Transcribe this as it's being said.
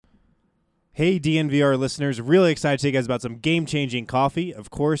Hey, DNVR listeners. Really excited to tell you guys about some game-changing coffee. Of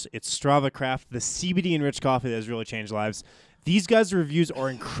course, it's Strava Craft, the CBD-enriched coffee that has really changed lives. These guys' reviews are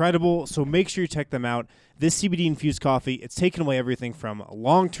incredible, so make sure you check them out. This CBD-infused coffee, it's taken away everything from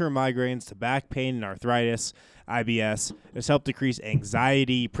long-term migraines to back pain and arthritis, IBS. It's helped decrease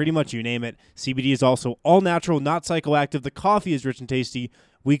anxiety, pretty much you name it. CBD is also all-natural, not psychoactive. The coffee is rich and tasty.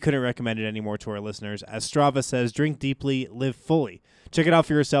 We couldn't recommend it anymore to our listeners. As Strava says, drink deeply, live fully. Check it out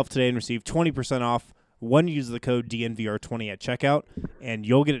for yourself today and receive 20% off when you use the code DNVR20 at checkout, and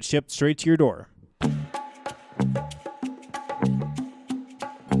you'll get it shipped straight to your door.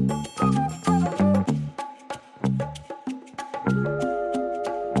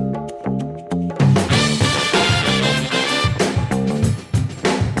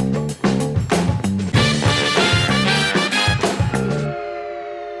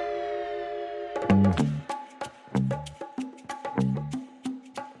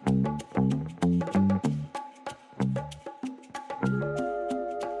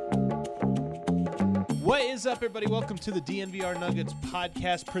 What is up, everybody? Welcome to the DNVR Nuggets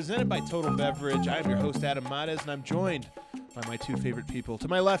podcast presented by Total Beverage. I'm your host, Adam Mares, and I'm joined by my two favorite people. To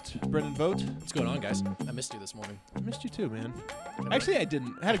my left, Brendan Vogt. What's going on, guys? I missed you this morning. I missed you too, man. Actually, I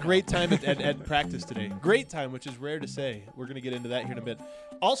didn't. I had a great time at practice today. Great time, which is rare to say. We're going to get into that here in a bit.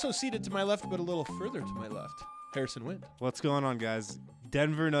 Also seated to my left, but a little further to my left, Harrison Wind. What's going on, guys?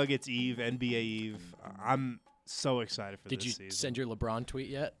 Denver Nuggets Eve, NBA Eve. I'm so excited for Did this you season. send your LeBron tweet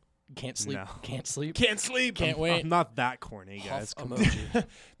yet? Can't sleep. No. Can't sleep. Can't sleep. Can't wait. I'm not that corny, guys. Huff Come on. emoji.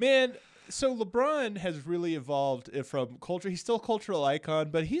 Man, so LeBron has really evolved from culture. He's still a cultural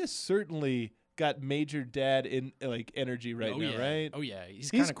icon, but he has certainly got major dad in energy right now, yeah. right? Oh yeah,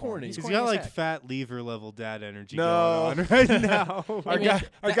 he's He's kind of corny. He's corny got as like heck. fat lever level dad energy No. going on right now.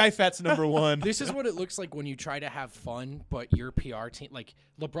 Our guy Fat's number one. This is what it looks like when you try to have fun, but your PR team, like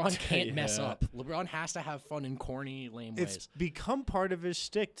LeBron, can't mess Yeah. up. LeBron has to have fun in corny, lame It's ways. become part of his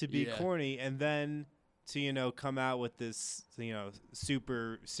shtick to be Yeah. corny, and then to come out with this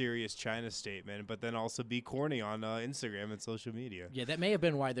super serious China statement, but then also be corny on Instagram and social media. Yeah, that may have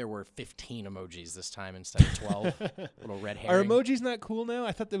been why there were 15 emojis this time instead of 12. Little red Are herring. emojis not cool now?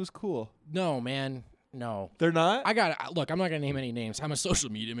 I thought that was cool. No, man, no. They're not? Look, I'm not gonna name any names. I'm a social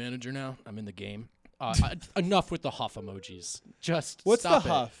media manager now. I'm in the game. Enough with the huff emojis. Just What's stop the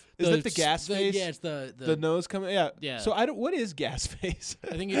it. huff? Is that the gas face? Yeah, it's the The nose coming? Yeah. Yeah. So what is gas face?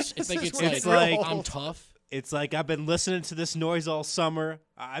 I think it's This like is it's where like, it's like- I'm tough. It's like I've been listening to this noise all summer.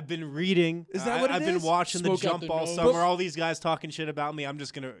 I've been reading. Is that what it I've been is? watching Smoke the out jump the all nose. summer. All these guys talking shit about me. I'm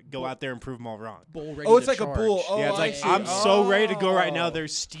just gonna go out there and prove them all wrong. Bull ready Oh, it's to like a charge. bull. Oh, Yeah, it's I like see. I'm so ready to go right now. Oh.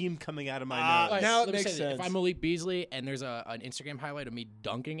 There's steam coming out of my Ah, nose. Right, now it let me makes say this. sense. If I'm Malik Beasley and there's an Instagram highlight of me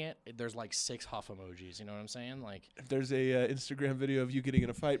dunking it, there's like 6 huff emojis. You know what I'm saying? Like, If there's a Instagram video of you getting in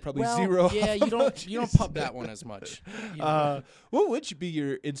a fight, probably well, 0 yeah, huff you don't emojis. pub that one as much. You know? What would be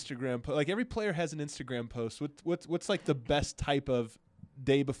your Instagram post? Like every player has an Instagram post. What's like the best type of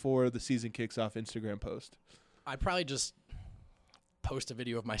day before the season kicks off Instagram post? I'd probably just post a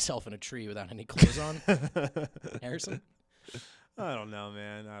video of myself in a tree without any clothes on. Harrison? I don't know,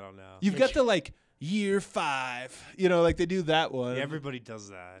 man. I don't know. You've got the like year 5, like they do that one. Yeah, everybody does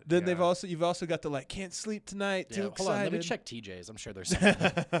that. Then yeah. you've also got the like can't sleep tonight. Yeah, Too hold excited. on, let me check TJ's. I'm sure there's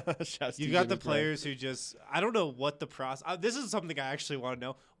something. Shouts You to got TJ the McBride. players who just I don't know what the process. This is something I actually want to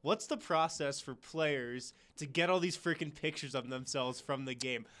know. What's the process for players to get all these freaking pictures of themselves from the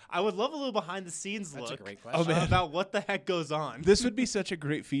game? I would love a little behind the scenes That's a look great question. man. about what the heck goes on. This would be such a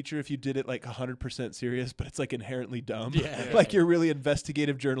great feature if you did it like 100% serious, but it's like inherently dumb. Yeah. Like you're really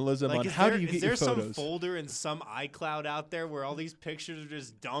investigative journalism on is how there, do you is get there your some photos. folder in some iCloud out there where all these pictures are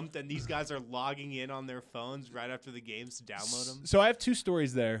just dumped and these guys are logging in on their phones right after the games to download them? So I have 2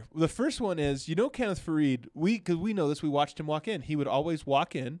 stories there. The first one is, Kenneth Fareed, because we know this, we watched him walk in. He would always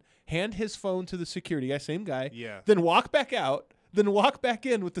walk in, hand his phone to the security guy, same guy, Yeah. then walk back out, then walk back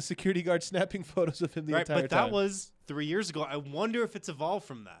in with the security guard snapping photos of him the Right, entire but time. that was 3 years ago. I wonder if it's evolved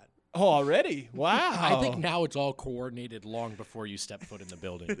from that. Oh, already? Wow. I think now it's all coordinated long before you step foot in the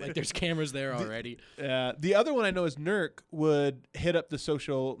building. Like there's cameras there already. The other one I know is Nurk would hit up the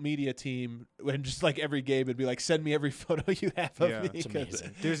social media team and just like every game would be like, send me every photo you have of Yeah. me. It's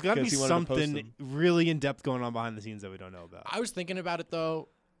amazing. There's got to be 'cause he wanted to post something them. really in depth going on behind the scenes that we don't know about. I was thinking about it though.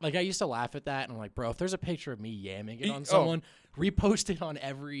 Like I used to laugh at that and I'm like, bro, if there's a picture of me yamming it on someone, repost it on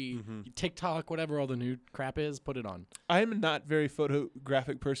every TikTok, whatever all the new crap is, put it on. I'm not very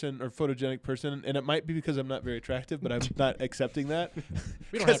photographic person or photogenic person, and it might be because I'm not very attractive, but I'm not accepting that.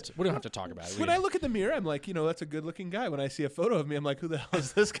 We don't have to talk about it. When I look in the mirror, I'm like, that's a good-looking guy. When I see a photo of me, I'm like, who the hell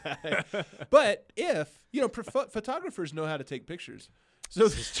is this guy? But if photographers know how to take pictures, so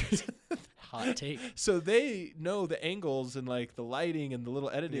hot take. So they know the angles and like the lighting and the little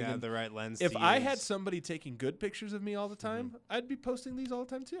editing. Yeah, and the right lens. if to I use. had somebody taking good pictures of me all the time, I'd be posting these all the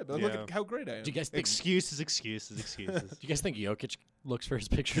time too. But look Yeah. at how great I am. Do you guys think? excuses. Do you guys think Jokic looks for his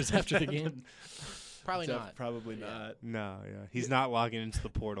pictures after the game? Probably not. Probably Yeah. not. No, yeah, he's not logging into the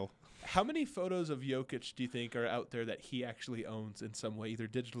portal. How many photos of Jokic do you think are out there that he actually owns in some way, either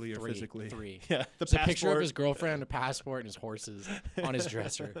digitally or physically? 3. Yeah, the It's a passport. picture of his girlfriend, a passport, and his horses on his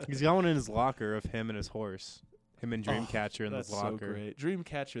dresser. He's got one in his locker of him and his horse, him and Oh, Dreamcatcher in That's his locker. so great.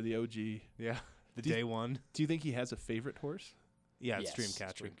 Dreamcatcher, the OG. Yeah, the Do you- day one. Do you think he has a favorite horse? Yeah, it's Yes,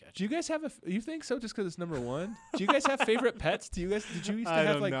 Dreamcatcher. Do you guys have you think so? Just because it's number one? Do you guys have favorite pets? Did you used to I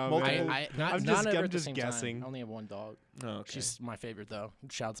have don't like know, multiple? man. Not I'm none just- of her I'm at the just same guessing. time. I only have one dog. Oh, okay. She's my favorite though.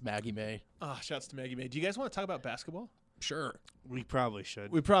 Shouts Maggie May. Shouts to Maggie May. Do you guys want to talk about basketball? Sure. We probably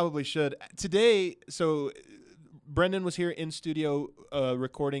should. We probably should. Today, Brendan was here in studio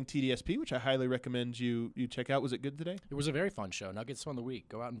recording TDSP, which I highly recommend you check out. Was it good today? It was a very fun show. Nuggets won the week.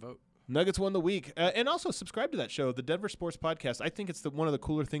 Go out and vote. Nuggets won the week. And also subscribe to that show, the Denver Sports Podcast. I think it's one of the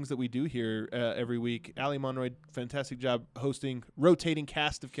cooler things that we do here every week. Ali Monroy, fantastic job hosting, rotating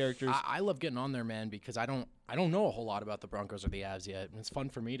cast of characters. I love getting on there, man, because I don't know a whole lot about the Broncos or the Avs yet. And it's fun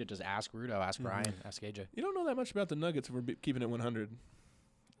for me to just ask Rudo, ask Ryan, ask AJ. You don't know that much about the Nuggets if we're keeping it 100.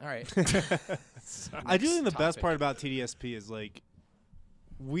 All right. I do think the best topic. part about TDSP is like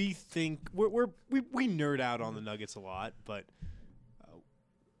we think we nerd out on the Nuggets a lot, but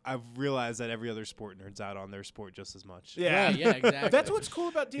I've realized that every other sport nerds out on their sport just as much. Yeah. Right, yeah, exactly. That's what's cool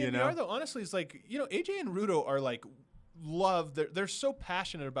about DNVR, You know? though. Honestly, is like, AJ and Rudo are like they're so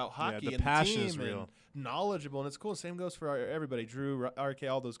passionate about hockey the and passion the is team real. and knowledgeable, and it's cool. Same goes for everybody, Drew, RK,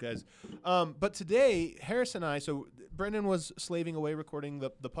 all those guys. But today, Harris and I, so Brendan was slaving away recording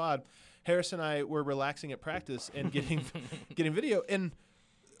the pod. Harris and I were relaxing at practice and getting video, and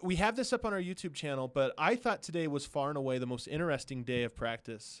we have this up on our YouTube channel, but I thought today was far and away the most interesting day of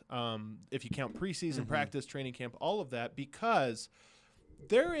practice, if you count preseason practice, training camp, all of that, because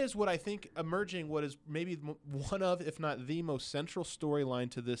there is what I think emerging what is maybe one of, if not the most central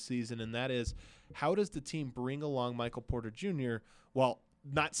storyline to this season, and that is how does the team bring along Michael Porter Jr. while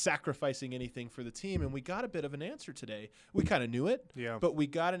not sacrificing anything for the team? And we got a bit of an answer today. We kind of knew it, Yeah. but we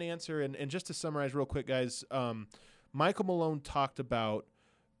got an answer. And just to summarize real quick, guys, Michael Malone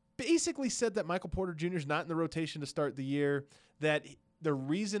basically said that Michael Porter Jr. is not in the rotation to start the year, that the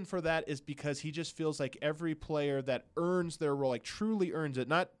reason for that is because he just feels like every player that earns their role, like truly earns it,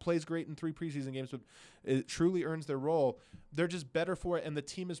 not plays great in 3 preseason games, but it truly earns their role, they're just better for it, and the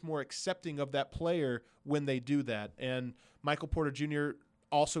team is more accepting of that player when they do that. And Michael Porter Jr.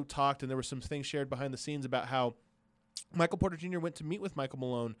 also talked, and there were some things shared behind the scenes about how Michael Porter Jr. went to meet with Michael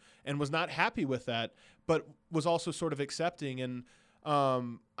Malone and was not happy with that, but was also sort of accepting. And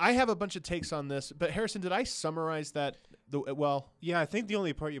I have a bunch of takes on this, but Harrison, did I summarize that well? Yeah, I think the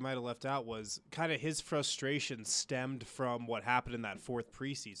only part you might have left out was kind of his frustration stemmed from what happened in that 4th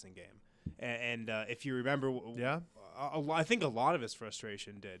preseason game. And if you remember, I think a lot of his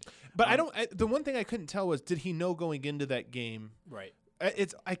frustration did. But the one thing I couldn't tell was, did he know going into that game? Right.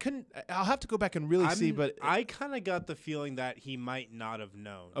 I'll have to go back and really see, but I kind of got the feeling that he might not have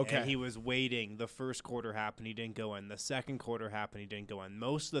known. Okay. And he was waiting. The first quarter happened, he didn't go in. The second quarter happened, he didn't go in.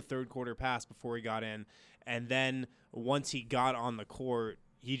 Most of the third quarter passed before he got in. And then once he got on the court,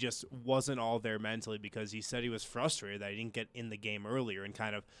 he just wasn't all there mentally because he said he was frustrated that he didn't get in the game earlier, and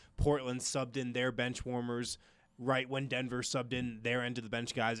kind of Portland subbed in their bench warmers right when Denver subbed in their end of the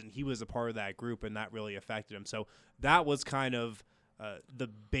bench guys, and he was a part of that group, and that really affected him. So that was kind of the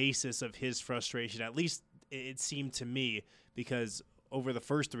basis of his frustration, at least it seemed to me, because over the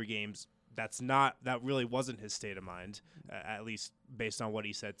first 3 games, that really wasn't his state of mind, at least based on what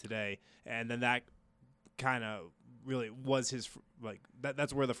he said today. And then that kind of really was his,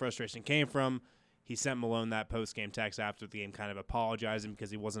 that's where the frustration came from. He sent Malone that post-game text after the game kind of apologizing because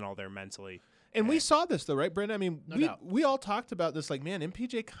he wasn't all there mentally. And we saw this, though, right, Brandon? I mean, No doubt. we all talked about this, like, man,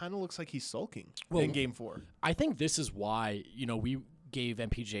 MPJ kind of looks like he's sulking in Game 4. I think this is why, we gave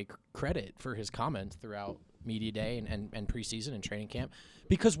MPJ credit for his comments throughout media day and preseason and training camp,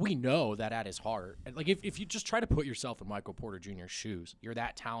 because we know that at his heart, like if you just try to put yourself in Michael Porter Jr.'s shoes, you're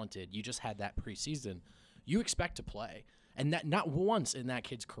that talented, you just had that preseason, you expect to play. And that not once in that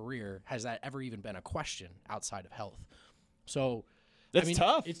kid's career has that ever even been a question outside of health. So That's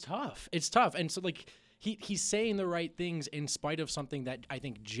tough. It's tough. It's tough. And so he's saying the right things in spite of something that I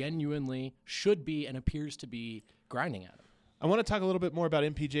think genuinely should be and appears to be grinding at him. I want to talk a little bit more about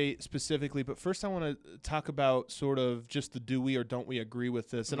MPJ specifically, but first I want to talk about sort of just the do we or don't we agree with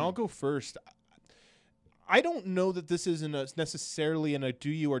this. And I'll go first. I don't know that this isn't necessarily a do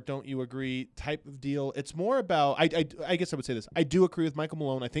you or don't you agree type of deal. It's more about, I guess I would say this. I do agree with Michael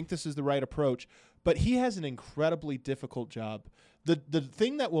Malone. I think this is the right approach, but he has an incredibly difficult job. The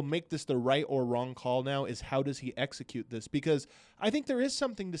thing that will make this the right or wrong call now is how does he execute this? Because I think there is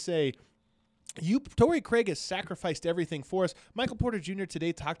something to say, Torrey Craig has sacrificed everything for us. Michael Porter Jr.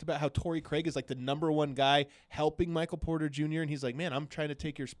 today talked about how Torrey Craig is like the number one guy helping Michael Porter Jr. And he's like, man, I'm trying to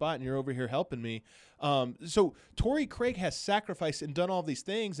take your spot and you're over here helping me. So Torrey Craig has sacrificed and done all these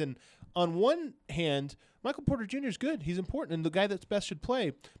things. And on one hand, Michael Porter Jr. is good. He's important and the guy that's best should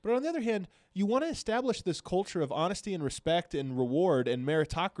play. But on the other hand, you want to establish this culture of honesty and respect and reward and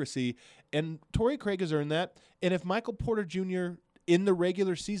meritocracy. And Torrey Craig has earned that. And if Michael Porter Jr. in the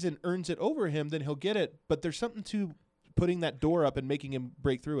regular season earns it over him, then he'll get it. But there's something to putting that door up and making him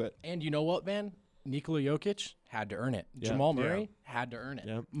break through it. And you know what, man? Nikola Jokic had to earn it. Yeah. Jamal Murray had to earn it.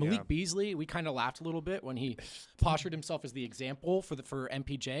 Yeah. Malik Beasley, we kind of laughed a little bit when he postured himself as the example for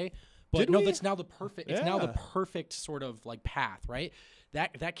MPJ. But Did no, we? that's now the perfect. It's now the Yeah. perfect sort of like path, right?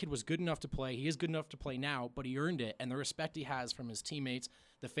 That kid was good enough to play. He is good enough to play now, but he earned it, and the respect he has from his teammates,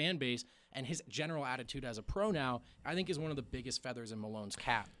 the fan base, and his general attitude as a pro now, I think is one of the biggest feathers in Malone's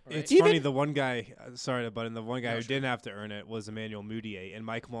cap. Right? It's funny, the one guy, sorry to butt in, the one guy who didn't have to earn it was Emmanuel Mudiay, and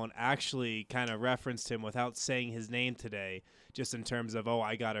Mike Malone actually kind of referenced him without saying his name today, just in terms of,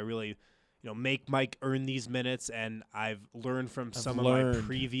 I got to really, make Mike earn these minutes, and I've learned from some of my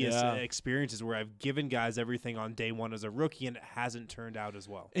previous experiences where I've given guys everything on day one as a rookie, and it hasn't turned out as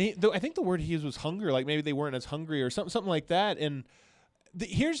well. And I think the word he used was hunger, like maybe they weren't as hungry or something like that. And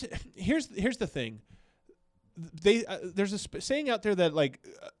here's the thing. There's a saying out there that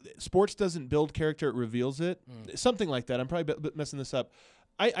sports doesn't build character, it reveals it. Something like that. I'm probably messing this up.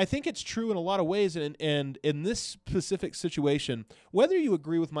 I think it's true in a lot of ways, and in this specific situation, whether you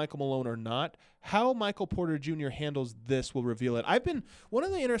agree with Michael Malone or not, how Michael Porter Jr. handles this will reveal it. One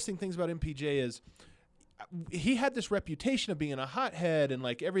of the interesting things about MPJ is he had this reputation of being a hothead and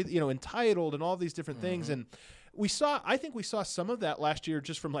entitled and all these different things, and I think we saw some of that last year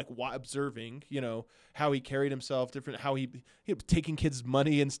just from observing, how he carried himself, how he taking kids'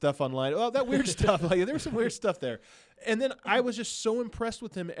 money and stuff online. Oh, that weird stuff. There was some weird stuff there. And then I was just so impressed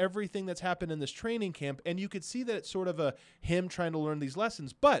with him, everything that's happened in this training camp. And you could see that it's sort of him trying to learn these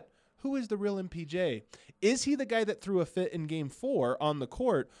lessons. But who is the real MPJ? Is he the guy that threw a fit in Game 4 on the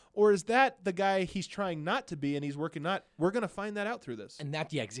court, or is that the guy he's trying not to be and he's working not? We're going to find that out through this. And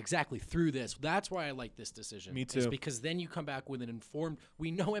exactly through this. That's why I like this decision. Me too. Is because then you come back with an informed. We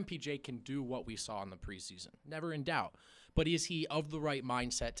know MPJ can do what we saw in the preseason, never in doubt. But is he of the right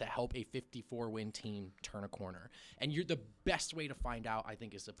mindset to help a 54-win team turn a corner? And the best way to find out, I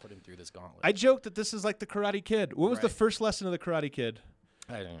think, is to put him through this gauntlet. I joked that this is like the Karate Kid. What was the first lesson of the Karate Kid?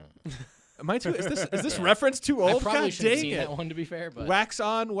 I don't know. Am I too? Is this reference too old? I probably God should have dang seen it! that one, to be fair. But Wax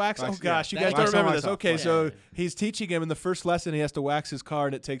on, wax. Oh gosh, you guys Wax don't on, remember wax this. off. Okay, Yeah. so he's teaching him in the first lesson. He has to wax his car,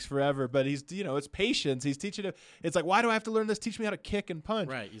 and it takes forever. But he's, it's patience. He's teaching him. It's like, why do I have to learn this? Teach me how to kick and punch.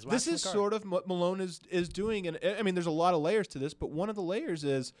 Right. He's This waxing is the car. sort of what Malone is doing, and I mean, there's a lot of layers to this. But one of the layers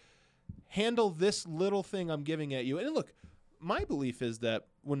is handle this little thing I'm giving at you. And look, my belief is that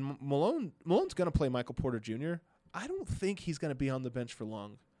when Malone's going to play Michael Porter Jr., I don't think he's going to be on the bench for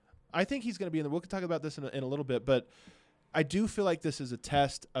long. I think he's going to be in the. We'll talk about this in a little bit, but I do feel like this is a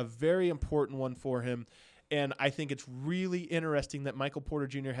test, a very important one for him, and I think it's really interesting that Michael Porter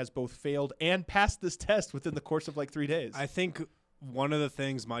Jr. has both failed and passed this test within the course of 3 days. I think one of the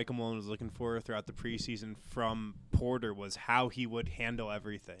things Michael Malone was looking for throughout the preseason from Porter was how he would handle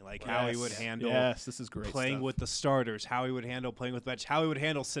everything, how he would handle this is great playing stuff. with the starters, how he would handle playing with the bench, how he would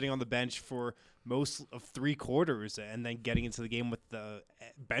handle sitting on the bench for most of 3 quarters and then getting into the game with the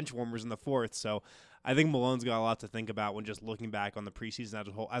bench warmers in the fourth. So I think Malone's got a lot to think about when just looking back on the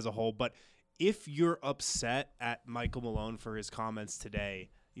preseason as a whole. But if you're upset at Michael Malone for his comments today,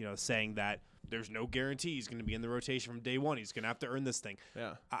 saying that there's no guarantee he's going to be in the rotation from day one, he's going to have to earn this thing.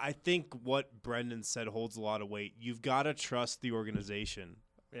 Yeah. I think what Brendan said holds a lot of weight. You've got to trust the organization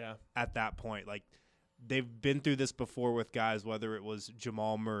at that point. They've been through this before with guys, whether it was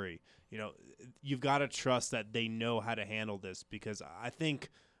Jamal Murray. You've got to trust that they know how to handle this, because I think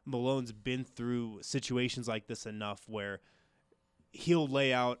Malone's been through situations like this enough where he'll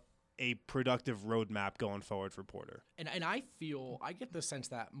lay out a productive roadmap going forward for Porter. And I get the sense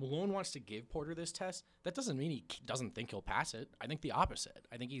that Malone wants to give Porter this test. That doesn't mean he doesn't think he'll pass it. I think the opposite.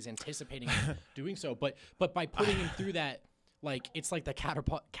 I think he's anticipating doing so. But by putting him through that, it's like the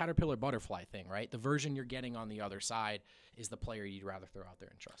caterpillar butterfly thing, right? The version you're getting on the other side is the player you'd rather throw out there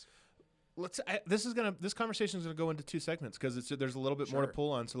and trust. This conversation is gonna go into 2 segments because there's a little bit more to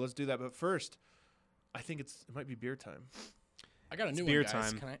pull on. So let's do that. But first, I think it might be beer time. I got a new beer one,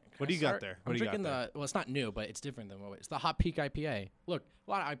 guys. time. Can What I do you got start? there? I'm What do you got drinking there? well, it's not new, but it's different than what it's the Hot Peak IPA. Look,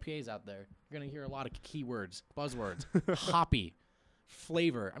 a lot of IPAs out there. You're gonna hear a lot of keywords, buzzwords, hoppy,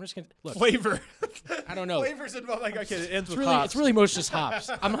 flavor. I'm just gonna look. Flavor. I don't know. Flavors involved. Like, okay, it ends with It's hops. really most just hops.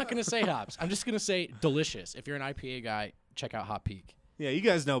 I'm not gonna say hops. I'm just gonna say delicious. If you're an IPA guy, check out Hot Peak. Yeah, you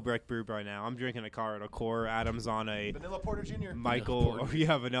guys know Breck Brew by now. I'm drinking a Colorado Core. Adam's on a Vanilla Porter Jr. Michael.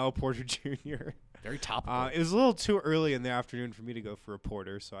 Porter. Vanilla Porter Jr. Very topical. It was a little too early in the afternoon for me to go for a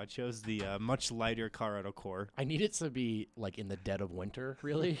porter, so I chose the much lighter Colorado Core. I need it to be like in the dead of winter.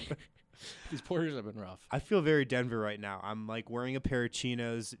 Really, these porters have been rough. I feel very Denver right now. I'm like wearing a pair of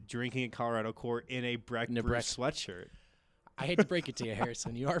chinos, drinking a Colorado Core in a Breck In a Brew Breck. sweatshirt. I hate to break it to you,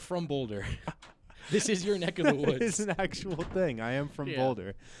 Harrison. You are from Boulder. This is your neck of the woods. It's an actual thing. I am from Yeah.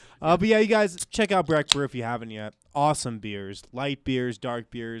 Boulder. But yeah, you guys check out Breck Brew if you haven't yet. Awesome beers, light beers,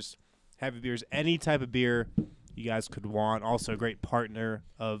 dark beers, heavy beers, any type of beer you guys could want. Also a great partner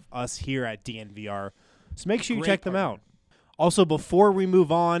of us here at DNVR. So make sure you Great check them partner. out. Also, before we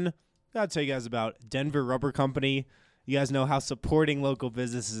move on, I gotta tell you guys about Denver Rubber Company. You guys know how supporting local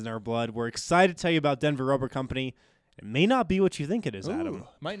businesses is in our blood. We're excited to tell you about Denver Rubber Company. It may not be what you think it is, Adam. Ooh,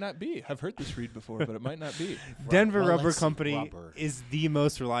 might not be. I've heard this read before, but it might not be. Denver Well, Rubber let's see. Company Rubber. is the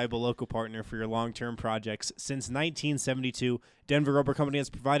most reliable local partner for your long-term projects. Since 1972, Denver Rubber Company has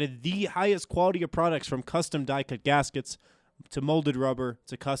provided the highest quality of products from custom die-cut gaskets to molded rubber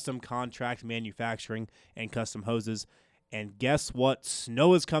to custom contract manufacturing and custom hoses. And guess what?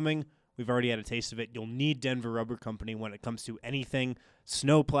 Snow is coming. We've already had a taste of it. You'll need Denver Rubber Company when it comes to anything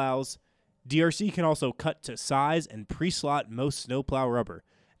snow plows. DRC can also cut to size and pre-slot most snowplow rubber.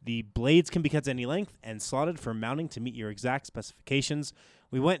 The blades can be cut to any length and slotted for mounting to meet your exact specifications.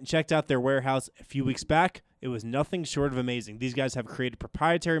 We went and checked out their warehouse a few weeks back. It was nothing short of amazing. These guys have created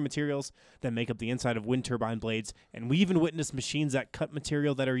proprietary materials that make up the inside of wind turbine blades, and we even witnessed machines that cut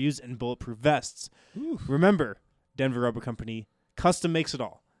material that are used in bulletproof vests. Remember, Denver Rubber Company custom makes it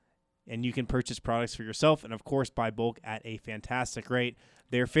all. And you can purchase products for yourself and, of course, buy bulk at a fantastic rate.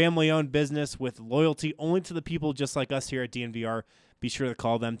 They're family-owned business with loyalty only to the people just like us here at DNVR. Be sure to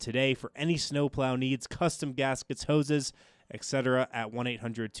call them today for any snowplow needs, custom gaskets, hoses, etc. at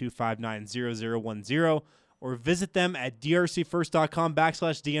 1-800-259-0010 or visit them at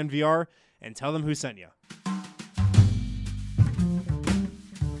drcfirst.com/DNVR and tell them who sent you.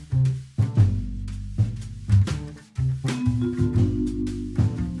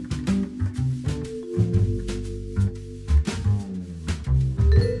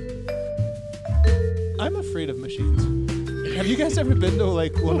 I'm afraid of machines. Have you guys ever been to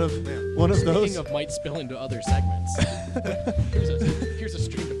like one of those? Speaking of might spill into other segments. here's a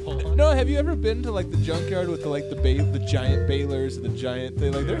string to pull on. No, have you ever been to like the junkyard with the giant balers and the giant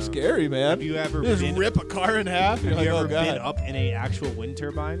thing? Like they're scary, man. Have you ever They just been, rip a car in half? You're have like, you oh ever been god. up in a actual wind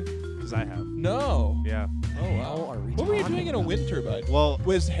turbine? Because I have. No. Yeah. Oh How wow. are we What were you talking doing in a wind turbine? Well,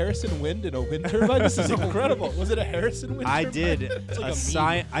 Was Harrison Wind in a wind turbine? This is incredible. Was it a Harrison Wind I turbine? did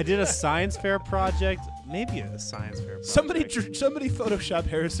like I did a science fair project. Maybe a science fair project. Somebody Photoshop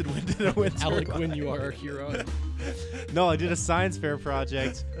Harrison Wind in a wind Alec, turbine. when you are our hero. No, I did a science fair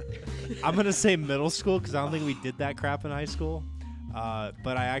project. I'm going to say middle school because I don't think we did that crap in high school.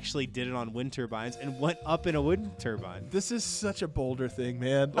 But I actually did it on wind turbines and went up in a wind turbine. This is such a Boulder thing,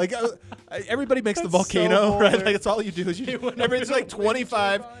 man. Like everybody makes the That's so volcano, right? Boulder. Like it's all you do is you. Everybody's like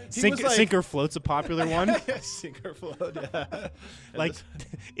 25. He was like, Sink or float's a popular one. Sink or float. Yeah. Like,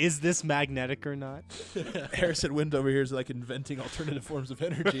 is this magnetic or not? Harrison Wind over here is like inventing alternative forms of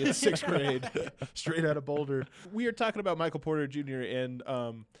energy in sixth grade, straight out of Boulder. We are talking about Michael Porter Jr. and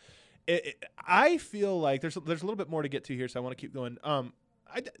I feel like there's a little bit more to get to here, so I want to keep going.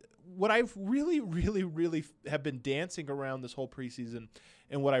 What I've really have been dancing around this whole preseason,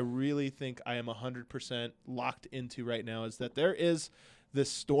 and what I really think I am 100% locked into right now is that there is this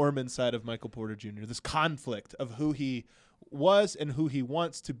storm inside of Michael Porter Jr., this conflict of who he was and who he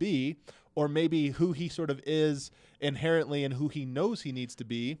wants to be, or maybe who he sort of is inherently and who he knows he needs to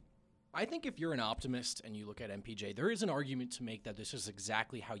be. I think if you're an optimist and you look at MPJ, there is an argument to make that this is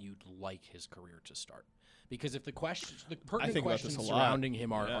exactly how you'd like his career to start. Because if the pertinent think about this questions a lot. surrounding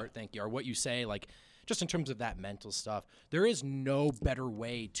him Yeah. are what you say, like just in terms of that mental stuff, there is no better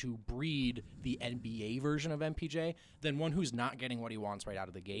way to breed the NBA version of MPJ than one who's not getting what he wants right out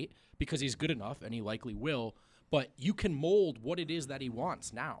of the gate because he's good enough and he likely will. But you can mold what it is that he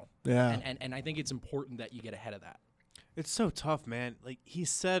wants now. Yeah. And I think it's important that you get ahead of that. It's so tough, man. Like, he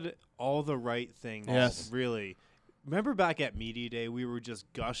said all the right things, Yes. really. remember back at Media Day, we were just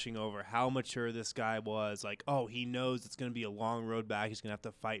gushing over how mature this guy was. Like, oh, he knows it's going to be a long road back. He's going to have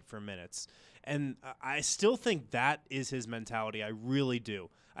to fight for minutes. And I still think that is his mentality. I really do.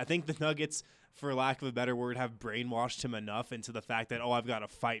 I think the Nuggets, for lack of a better word, have brainwashed him enough into the fact that, oh, I've got to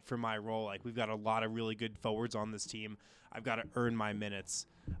fight for my role. Like, we've got a lot of really good forwards on this team. I've got to earn my minutes.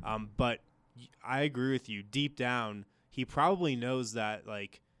 But I agree with you. Deep down, he probably knows that,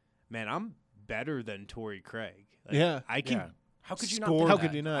 like, man, I'm better than Torrey Craig. Like, I can How could you score. not? How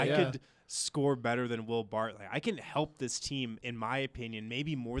could you not? I Yeah. could score better than Will Bartley. I can help this team, in my opinion,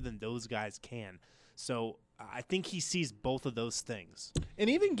 maybe more than those guys can. So I think he sees both of those things. And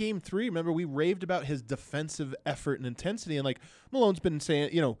even game 3, remember, we raved about his defensive effort and intensity. And, like, Malone's been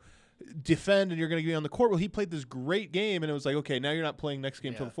saying, defend and you're going to be on the court. Well, he played this great game, and it was like, okay, now you're not playing next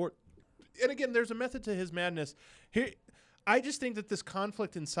game till the fourth. And, again, there's a method to his madness. Here, I just think that this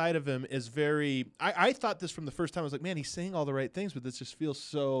conflict inside of him is very – I thought this from the first time. I was like, man, he's saying all the right things, but this just feels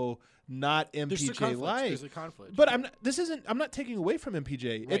so not MPJ-like. There's a conflict. But I'm not taking away from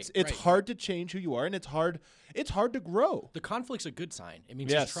MPJ. Right, It's right. hard to change who you are, and it's hard to grow. The conflict's a good sign. It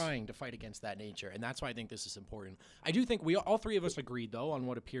means Yes. he's trying to fight against that nature, and that's why I think this is important. I do think all three of us agreed, though, on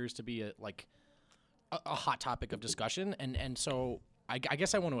what appears to be a hot topic of discussion, and so I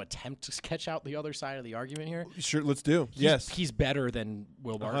guess I want to attempt to sketch out the other side of the argument here. Sure, let's do. He's better than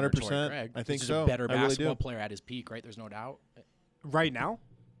Will Barton or 100%. Torrey Craig. I think He's so. a better I really basketball do. player at his peak, right? There's no doubt. Right now?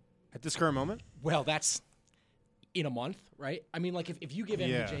 At this current moment? Well, that's in a month, right? I mean, like if you give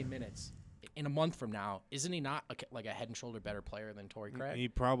Yeah. MPJ minutes in a month from now, isn't he not like a head and shoulder better player than Torrey Craig? He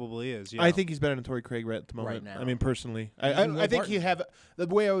probably is, yeah. I think he's better than Torrey Craig right at the moment. now. I mean, personally, Even Will I think Barton. he'd have the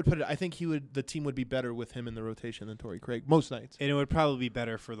way I would put it. I think the team would be better with him in the rotation than Torrey Craig most nights. And it would probably be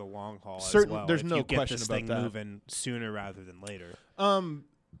better for the long haul Certain- as well. there's if no you get question this about thing that. moving sooner rather than later.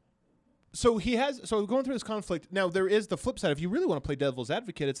 So going through this conflict now, there is the flip side. If you really want to play devil's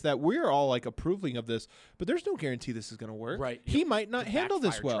advocate, it's that we're all like approving of this, but there's no guarantee this is going to work. Right. He might not handle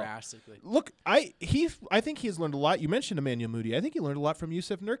this Backfired well. drastically. Look, I think he has learned a lot. You mentioned Emmanuel Moody. I think he learned a lot from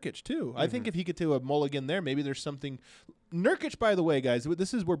Yusuf Nurkic too. I think if he could do a mulligan there, maybe there's something. Nurkic, by the way, guys,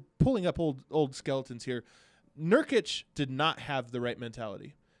 we're pulling up old skeletons here. Nurkic did not have the right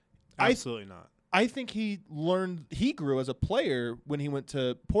mentality. Absolutely not. I think he grew as a player when he went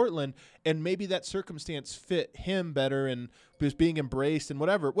to Portland, and maybe that circumstance fit him better and was being embraced and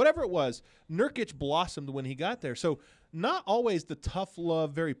whatever it was. Nurkic blossomed when he got there. So not always the tough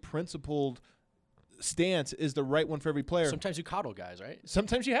love, very principled stance is the right one for every player. Sometimes you coddle guys, right?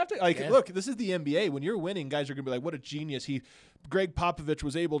 Sometimes you have to look, this is the NBA. When you're winning, guys are gonna be like, what a genius. Greg Popovich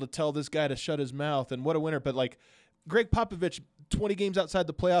was able to tell this guy to shut his mouth, and what a winner. But like Greg Popovich, 20 games outside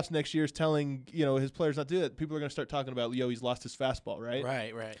the playoffs next year is telling his players not to do it. People are going to start talking about, he's lost his fastball, right?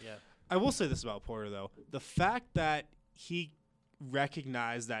 Right, yeah. I will say this about Porter, though. The fact that he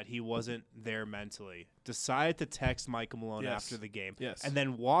recognized that he wasn't there mentally, decided to text Michael Malone Yes. after the game, Yes. and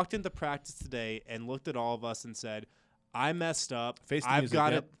then walked into practice today and looked at all of us and said, I messed up. Face the I've music,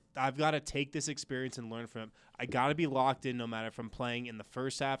 got yep. I've got to take this experience and learn from it. I got to be locked in no matter if I'm playing in the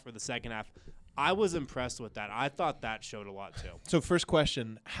first half or the second half. I was impressed with that. I thought that showed a lot, too. So first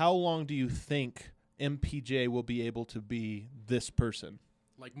question, how long do you think MPJ will be able to be this person?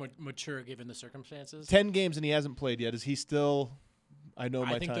 Like mature given the circumstances. 10 games and he hasn't played yet. Is he still I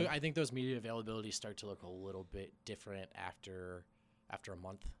think I think those media availabilities start to look a little bit different after a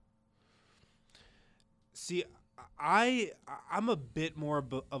month. See, I'm a bit more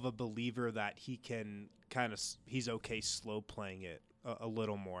of a believer that he can he's okay slow playing it a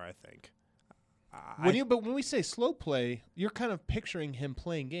little more, I think. But when we say slow play, you're kind of picturing him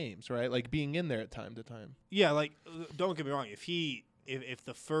playing games, right? Like being in there at time to time. Yeah, like don't get me wrong. If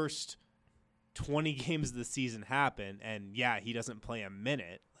the first 20 games of the season happen and he doesn't play a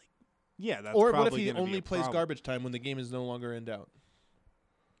minute, that's Or probably what if he gonna be only a plays problem. garbage time when the game is no longer in doubt?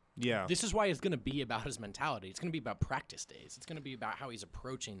 Yeah, This is why it's going to be about his mentality. It's going to be about practice days. It's going to be about how he's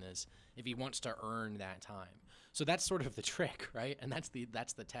approaching this if he wants to earn that time. So that's sort of the trick, right? And that's the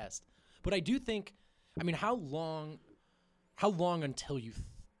test. But I do think, how long until you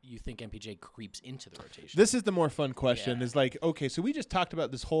think MPJ creeps into the rotation? This is the more fun question. Yeah. Is like, okay, so we just talked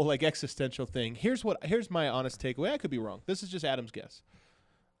about this whole existential thing. Here's my honest takeaway. I could be wrong. This is just Adam's guess.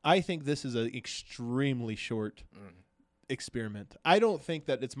 I think this is an extremely short experiment. I don't think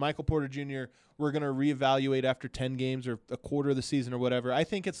that it's Michael Porter Jr. We're going to reevaluate after 10 games or a quarter of the season or whatever. I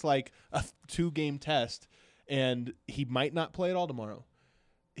think it's like a 2-game test, and he might not play at all tomorrow.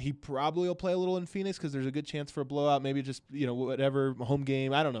 He probably will play a little in Phoenix because there's a good chance for a blowout. Maybe just whatever home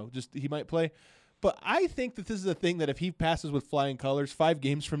game. I don't know. Just he might play. But I think that this is a thing that if he passes with flying colors, 5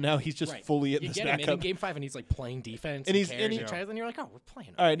 games from now, he's just Right. fully in You this get him in backup. Game 5, and he's like playing defense, And and he's- and he- and you're like, oh, we're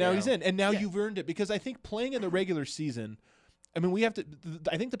playing. All right, now Yeah. he's in, and now Yeah. you've earned it because I think playing in the regular season. I mean, we have to.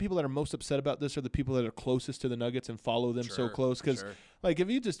 I think the people that are most upset about this are the people that are closest to the Nuggets and follow them so Sure, close. Because, sure. like, if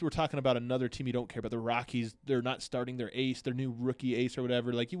you just were talking about another team you don't care about, the Rockies, they're not starting their ace, their new rookie ace or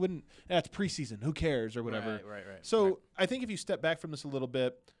whatever. Like, you wouldn't. That's preseason. Who cares or whatever. Right. So right. I think if you step back from this a little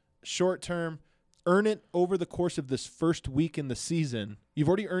bit, short term, earn it over the course of this first week in the season. You've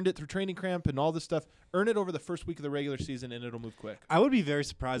already earned it through training camp and all this stuff. Earn it over the first week of the regular season, and it'll move quick. I would be very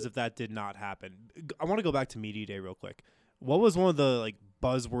surprised if that did not happen. I want to go back to Media Day real quick. What was one of the like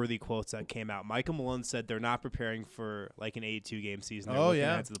buzzworthy quotes that came out? Michael Malone said they're not preparing for like an 82-game season. They're looking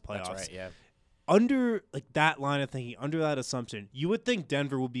ahead to the playoffs. That's right. Yeah. Under like that line of thinking, under that assumption, you would think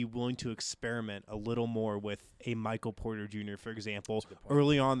Denver would be willing to experiment a little more with a Michael Porter Jr., for example,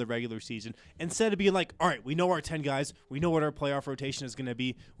 early on in the regular season, instead of being like, all right, we know our 10 guys, we know what our playoff rotation is going to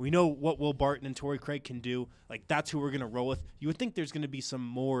be, we know what Will Barton and Torrey Craig can do, like that's who we're going to roll with. You would think there's going to be some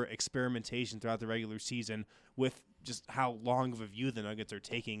more experimentation throughout the regular season with just how long of a view the Nuggets are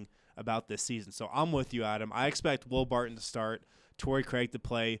taking about this season. So I'm with you, Adam. I expect Will Barton to start, Torrey Craig to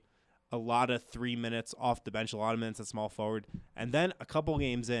play a lot of 3 minutes off the bench, a lot of minutes at small forward. And then a couple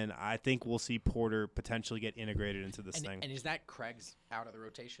games in, I think we'll see Porter potentially get integrated into this thing. And is that Craig's out of the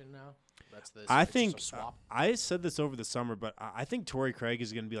rotation now? That's the. I it's just think a swap. I said this over the summer, but I think Torrey Craig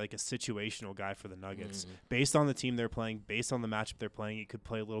is going to be like a situational guy for the Nuggets. Based on the team they're playing, based on the matchup they're playing, he could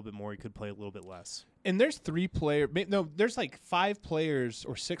play a little bit more, he could play a little bit less. And there's 3 players. No, there's like 5 players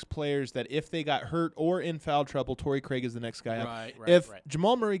or 6 players that if they got hurt or in foul trouble, Torrey Craig is the next guy up. Right. If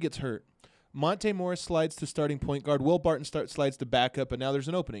Jamal Murray gets hurt, Monte Morris slides to starting point guard, Will Barton slides to backup, and now there's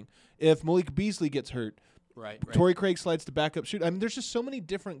an opening. If Malik Beasley gets hurt, Right. Torrey Craig slides to backup shoot. I mean, there's just so many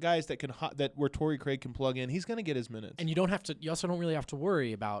different guys that where Torrey Craig can plug in. He's going to get his minutes. And you don't have to. You also don't really have to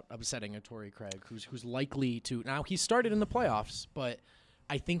worry about upsetting a Torrey Craig, who's likely to. Now he started in the playoffs, but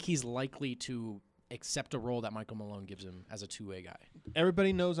I think he's likely to accept a role that Michael Malone gives him as a two-way guy.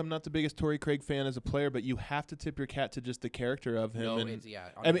 Everybody knows I'm not the biggest Torrey Craig fan as a player, but you have to tip your hat to just the character of him. No, and, it's I mean,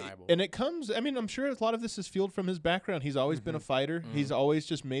 undeniable. and it comes. I mean, I'm sure a lot of this is fueled from his background. He's always been a fighter. He's always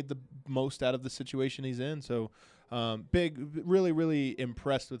just made the most out of the situation he's in. So, really, really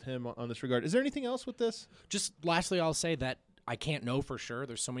impressed with him on this regard. Is there anything else with this? Just lastly, I'll say that I can't know for sure.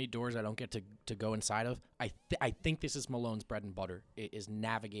 There's so many doors I don't get to go inside of. I think this is Malone's bread and butter, is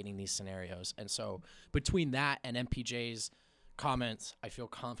navigating these scenarios. And so between that and MPJ's comments, I feel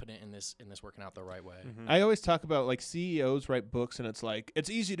confident in this working out the right way. I always talk about like CEOs write books, and it's like it's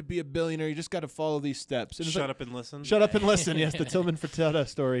easy to be a billionaire. You just got to follow these steps. And it's Shut like, up and listen. Shut up and listen. Yes, the Tillman Fertitta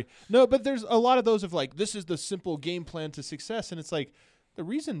story. No, but there's a lot of those of like, this is the simple game plan to success. And it's like, the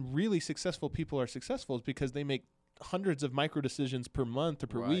reason really successful people are successful is because they make hundreds of micro decisions per month or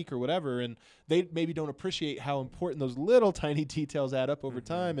per week or whatever. And they maybe don't appreciate how important those little tiny details add up over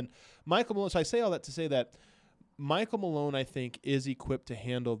time. And Michael Malone, so I say all that to say that Michael Malone, I think, is equipped to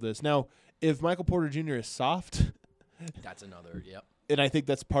handle this. Now, if Michael Porter Jr. is soft, That's another, yep. and I think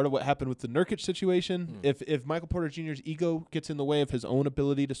that's part of what happened with the Nurkic situation. If Michael Porter Jr.'s ego gets in the way of his own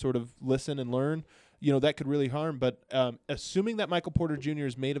ability to sort of listen and learn, that could really harm. But assuming that Michael Porter Jr.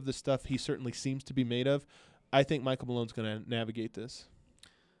 is made of the stuff he certainly seems to be made of, I think Michael Malone's going to navigate this.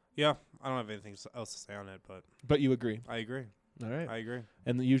 Yeah, I don't have anything else to say on it, But you agree. I agree. All right. I agree.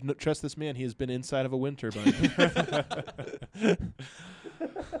 And you trust this man. He has been inside of a wind turbine.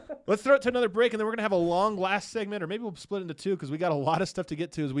 Let's throw it to another break, and then we're going to have a long last segment, or maybe we'll split into 2 because we got a lot of stuff to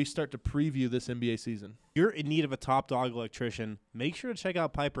get to as we start to preview this NBA season. If you're in need of a top dog electrician, make sure to check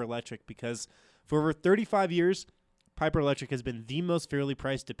out Piper Electric, because for over 35 years, Piper Electric has been the most fairly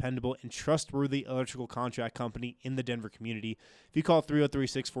priced, dependable, and trustworthy electrical contract company in the Denver community. If you call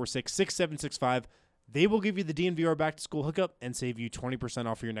 303-646-6765, they will give you the DNVR back-to-school hookup and save you 20%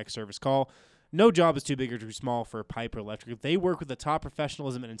 off your next service call. No job is too big or too small for Piper Electric. They work with the top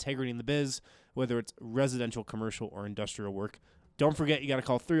professionalism and integrity in the biz, whether it's residential, commercial, or industrial work. Don't forget, you got to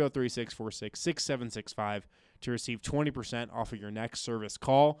call 303-646-6765 to receive 20% off of your next service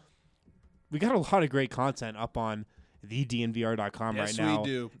call. We got a lot of great content up on thednvr.com right now. Yes, we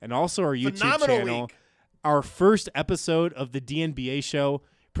do. And also our YouTube Phenomenal channel. week. Our first episode of the DNBA show,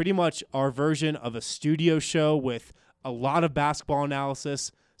 pretty much our version of a studio show with a lot of basketball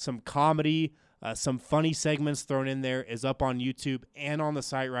analysis, some comedy, some funny segments thrown in there, is up on YouTube and on the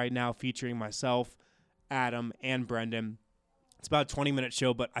site right now, featuring myself, Adam, and Brendan. It's about a 20-minute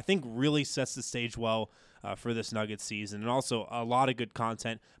show, but I think really sets the stage well for this Nuggets season. And also a lot of good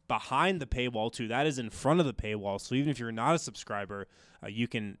content behind the paywall, too. That is in front of the paywall. So even if you're not a subscriber, you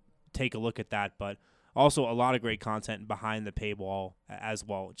can take a look at that. But also a lot of great content behind the paywall as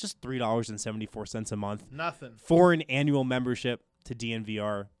well. Just $3.74 a month. Nothing. For an annual membership to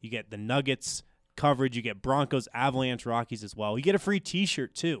DNVR. You get the Nuggets coverage. You get Broncos, Avalanche, Rockies as well. You get a free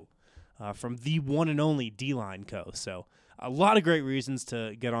T-shirt too from the one and only D-Line Co. So a lot of great reasons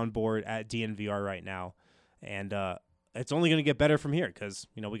to get on board at DNVR right now. And it's only going to get better from here because,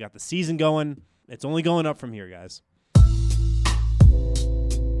 we got the season going. It's only going up from here, guys.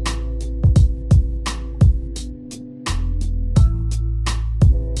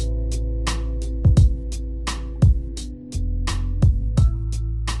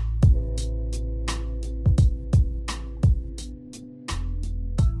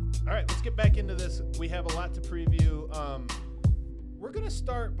 All right, let's get back into this. We have a lot to preview. We're going to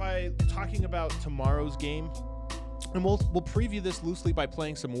start by talking about tomorrow's game. And we'll preview this loosely by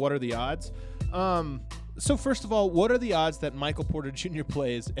playing some What Are the Odds? So first of all, what are the odds that Michael Porter Jr.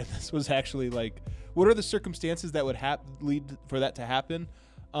 plays? And this was actually what are the circumstances that would lead for that to happen?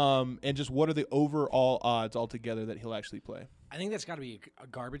 And just what are the overall odds altogether that he'll actually play? I think that's got to be a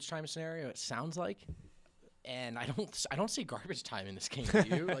garbage time scenario. It sounds like, and I don't see garbage time in this game. Do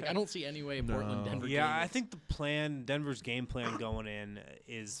you? I don't see any way Portland Denver. Yeah, I think the plan, Denver's game plan going in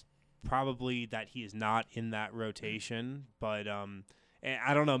is probably that he is not in that rotation, but and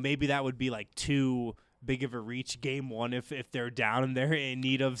I don't know, maybe that would be too big of a reach game one if they're down and they're in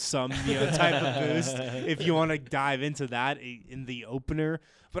need of some type of boost if you want to dive into that in the opener.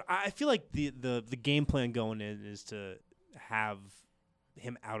 But I feel like the game plan going in is to have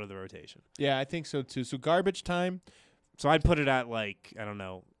him out of the rotation. Yeah, I think so too. So garbage time. So I'd put it at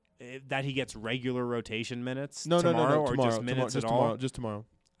that he gets regular rotation minutes No, tomorrow or tomorrow, just minutes just at tomorrow, all. just tomorrow.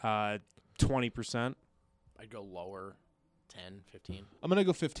 20%. I'd go lower, 10, 15. I'm going to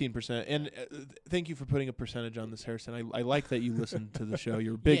go 15%. And thank you for putting a percentage on this, Harrison. I like that you listen to the show.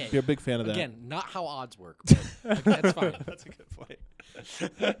 You're you're a big fan of that. Again, not how odds work, but that's fine. That's a good point.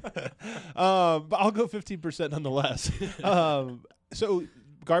 But I'll go 15% nonetheless. So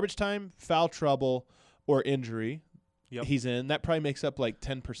garbage time, foul trouble, or injury. Yep. He's in. That probably makes up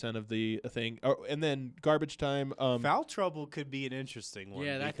 10% of the thing. And then garbage time. Foul trouble could be an interesting one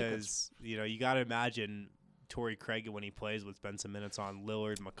because you got to imagine Torrey Craig when he plays with spend some minutes on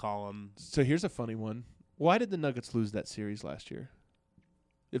Lillard, McCollum. So here's a funny one. Why did the Nuggets lose that series last year?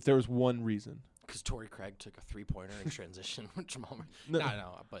 If there was one reason. Because Torrey Craig took a 3-pointer in transition with Jamal Murray. No.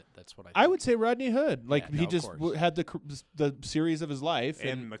 No, but that's what I think. I would say Rodney Hood. He of just course. had the series of his life.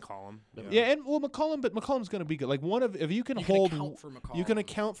 And McCollum. Yeah, and McCollum, but McCollum's going to be good. If you can You hold, can account for McCollum. you can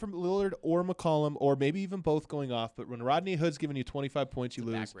account for Lillard or McCollum, or maybe even both going off. But when Rodney Hood's giving you 25 points, you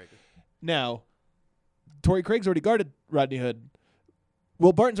lose. Backbreaker. Now, Torrey Craig's already guarded Rodney Hood.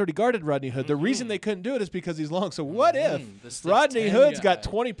 Will Barton's already guarded Rodney Hood. The reason they couldn't do it is because he's long. So what if Rodney Hood's got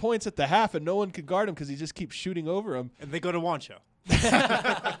 20 points at the half and no one could guard him because he just keeps shooting over him? And they go to Wancho.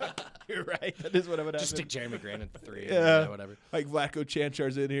 You're right. That is what I would have. Just stick Jeremy Grant at the 3. Yeah. Whatever. Vlatko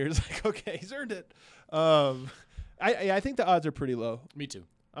Chanchar's in here. It's okay, he's earned it. I think the odds are pretty low. Me too.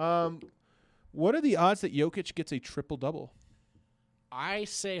 What are the odds that Jokic gets a triple-double? I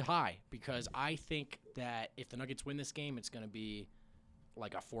say high because I think that if the Nuggets win this game, it's going to be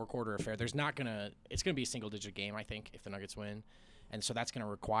like a 4-quarter affair. It's going to be a single-digit game, I think, if the Nuggets win. And so that's going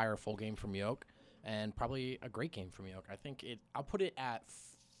to require a full game from Jokic and probably a great game from Jokic. I think I'll put it at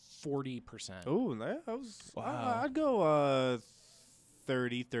 40%. Oh, that was Wow. I'd go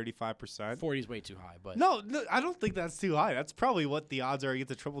 30, 35%. 40 is way too high, but No, I don't think that's too high. That's probably what the odds are. You get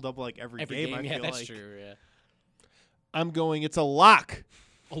the triple-double every game. I yeah, feel that's like. true, yeah. I'm going. It's a lock.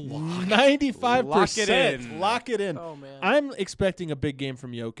 A lot. 95%. Lock it in. Lock it in. Oh, man. I'm expecting a big game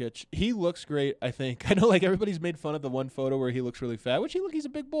from Jokic. He looks great, I think. I know everybody's made fun of the one photo where he looks really fat, which he's a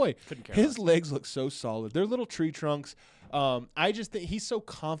big boy. Couldn't care His less. legs look so solid. They're little tree trunks. I just think he's so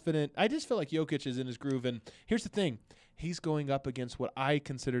confident. I just feel like Jokic is in his groove. And here's the thing. He's going up against what I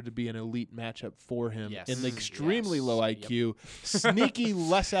consider to be an elite matchup for him Yes. in the extremely Yes. low Yep. IQ, sneaky,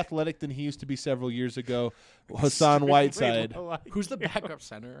 less athletic than he used to be several years ago, Hassan Whiteside. Who's the backup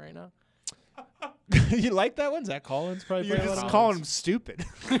center right now? You like that one? Zach Collins probably. You're playing a just lot of calling him stupid.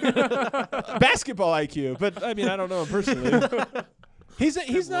 basketball IQ, but I mean I don't know him personally.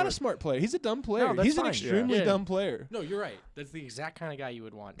 He's not a smart player. He's a dumb player. No, that's He's an fine. extremely Yeah. dumb player. No, you're right. That's the exact kind of guy you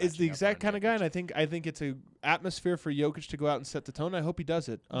would want. It's the matching up exact on kind of guy, Jokic. and I think it's a atmosphere for Jokic to go out and set the tone. I hope he does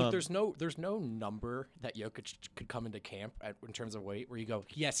it. Look, there's no number that Jokic could come into camp in terms of weight where you go,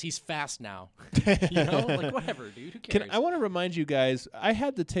 yes, he's fast now. You know, whatever, dude. Who cares? I want to remind you guys, I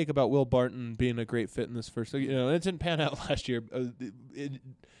had the take about Will Barton being a great fit in this first. It didn't pan out last year.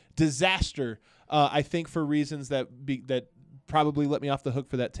 Disaster. I think for reasons that probably let me off the hook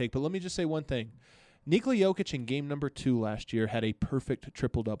for that take, but let me just say one thing. Nikola Jokic in game number 2 last year had a perfect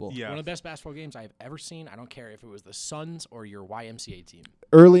triple-double. Yeah. One of the best basketball games I've ever seen. I don't care if it was the Suns or your YMCA team.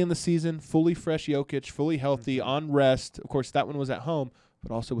 Early in the season, fully fresh Jokic, fully healthy, on rest. Of course, that one was at home,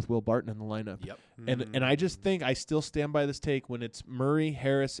 but also with Will Barton in the lineup. Yep. And I just think I still stand by this take when it's Murray,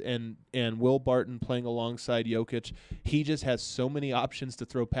 Harris, and Will Barton playing alongside Jokic. He just has so many options to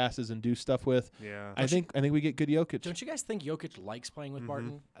throw passes and do stuff with. Yeah. I think we get good Jokic. Don't you guys think Jokic likes playing with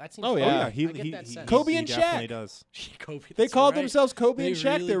Barton? That seems Oh, fun. yeah. I get that sense. Kobe he and definitely Shaq. does. Kobe, They that's called right. themselves Kobe They and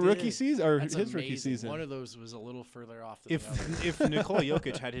Shaq really their rookie did. season or That's his rookie amazing. season. One of those was a little further off than If the other. if Nikola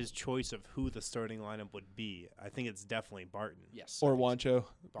Jokic had his choice of who the starting lineup would be, I think it's definitely Barton. Yes. Or I think so. Wancho.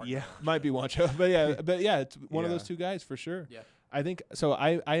 Barton. Yeah. Might be Wancho. But yeah, it's one of Yeah. those two guys for sure. Yeah. I think so.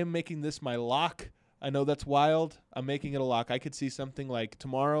 I am making this my lock. I know that's wild. I'm making it a lock. I could see something like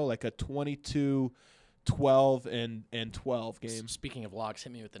tomorrow, like a 22, 12, and 12 game. Speaking of locks,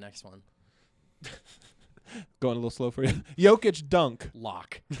 hit me with the next one. Going a little slow for you. Jokic dunk.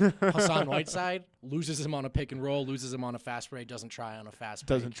 Lock. Hassan Whiteside loses him on a pick and roll, loses him on a fast break, doesn't try on a fast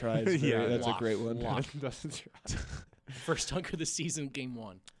break. Doesn't try. It's Yeah, that's lock. a great one. Lock. Doesn't try. First dunk of the season, game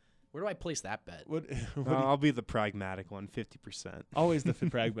 1. Where do I place that bet? What do you- I'll be the pragmatic one, 50%. always the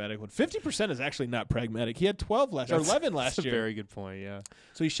pragmatic one. 50% is actually not pragmatic. He had 12 last or 11 last That's year. a very good point, yeah.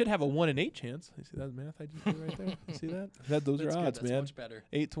 So he should have a 1 in 8 chance. You see that math I just did right there? You see that? Those That's are good. odds, That's man. much better.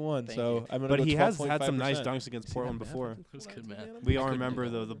 8 to 1. Thank So you. I'm gonna But go he has had 12.5%. some nice dunks against See Portland that math? before. It was good, man. We all I couldn't remember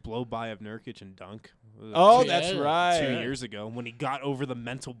do the blow by of Nurkic and dunk. Oh, Yeah. that's right. 2 years ago when he got over the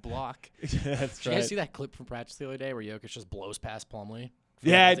mental block. that's Did you guys right. see that clip from practice the other day where Jokic just blows past Plumlee?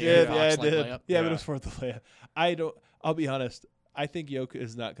 Yeah, I The did. Fox Yeah, I like did. layup? Yeah, but Yeah. it was for the layup. I'll be honest. I think Jokic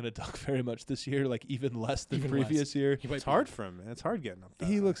is not going to dunk very much this year, like even less than Even previous less. year. He might It's be hard for him, man. It's hard getting up there.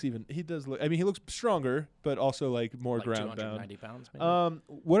 He looks even. He does look. I mean, he looks stronger, but also like more like ground 290 pounds, maybe. bound.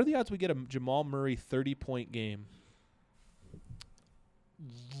 What are the odds we get a Jamal Murray 30-point game?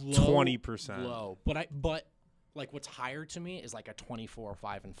 Low, 20%. Low. But like what's higher to me is like a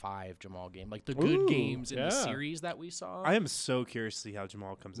 24-5-5 Jamal game. Like the good Ooh, games in the yeah. series that we saw. I am so curious to see how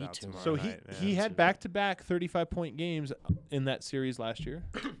Jamal comes Me out too. tomorrow So night. he man. had back-to-back 35-point games in that series last year.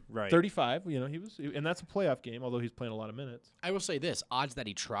 right. 35. You know, and that's a playoff game, although he's playing a lot of minutes. I will say this, odds that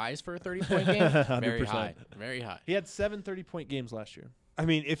he tries for a 30-point game, very 100%. high. Very high. He had 7 30-point games last year. I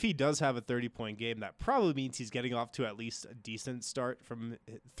mean, if he does have a 30-point game, that probably means he's getting off to at least a decent start from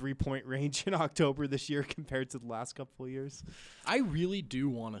 3-point range in October this year compared to the last couple of years. I really do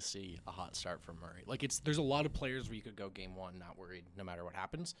want to see a hot start from Murray. Like there's a lot of players where you could go game 1 not worried no matter what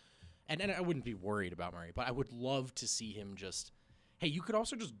happens. And I wouldn't be worried about Murray, but I would love to see him just hey, you could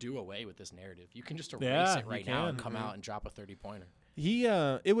also just do away with this narrative. You can just erase Yeah, it right you now and can. come out and drop a 30-pointer.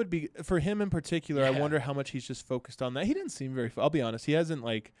 It would be for him in particular. I Yeah. wonder how much he's just focused on that. He didn't seem very. I'll be honest. He hasn't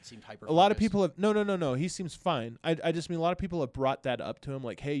like Seemed hyper. a lot of people have. No. He seems fine. I just mean a lot of people have brought that up to him.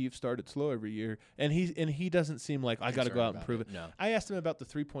 Like, hey, you've started slow every year, and he doesn't seem like I got to go out and prove it. No. I asked him about the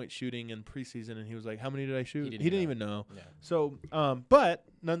 3-point shooting in preseason, and he was like, "How many did I shoot?" He didn't didn't know. even know. Yeah. So, but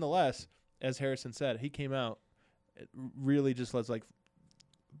nonetheless, as Harrison said, he came out. It really just was like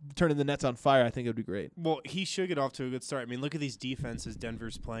turning the nets on fire. I think it would be great. Well, he should get off to a good start. I mean, look at these defenses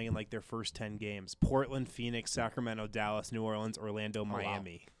Denver's playing in like their first 10 games. Portland, Phoenix, Sacramento, Dallas, New Orleans, Orlando, wow.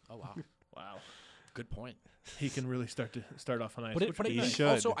 Miami. Oh wow. Wow, Good point. he can really start off on ice. But which would be he nice. should.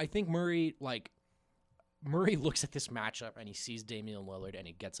 also, I think Murray looks at this matchup and he sees Damian Lillard and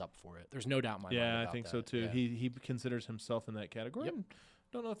he gets up for it. There's no doubt in my mind. Yeah, I about think that. so too. Yeah. He considers himself in that category. Yep. And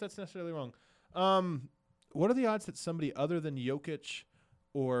don't know if that's necessarily wrong. What are the odds that somebody other than Jokic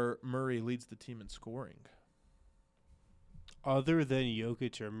or Murray leads the team in scoring? Other than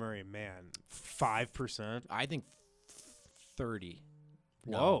Jokic or Murray, man, 5%. I think 30.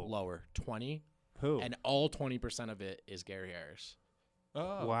 No, Whoa. lower. 20. Who? And all 20% of it is Gary Harris.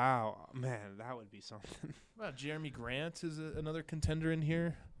 Oh, Wow, man, that would be something. Well, Jeremy Grant is another contender in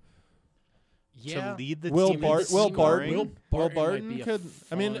here. Yeah. To lead the Will team Bart- in Will scoring? Barton- Will Will Barton, Barton might be a could-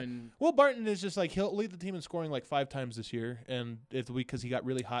 I mean, fun- Will Barton is just like he'll lead the team in scoring like 5 times this year, and it's because he got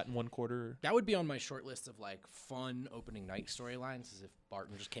really hot in one quarter. that would be on my short list of like fun opening night storylines. Is if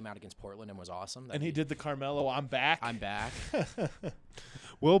Barton just came out against Portland and was awesome. And he did the Carmelo, I'm back. I'm back.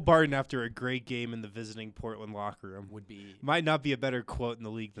 Will Barton, after a great game in the visiting Portland locker room, Would be. might not be a better quote in the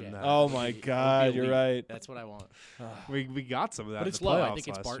league than Yeah. that. Oh Would my be- it would be God, elite. you're right. That's what I want. We got some of that. But in it's the low. I playoffs think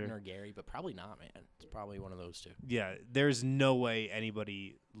it's last Barton year. or Gary, but probably not, man. It's probably one of those two. Yeah, there's no way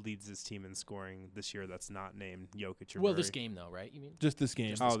anybody leads this team in scoring this year that's not named Jokic or Well, Murray. this game though, right? You mean? Just this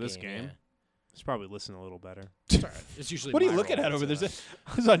game. Just Oh, this game? yeah. Just probably listen a little better. It's all right. It's usually What are you my looking role. at over there? It's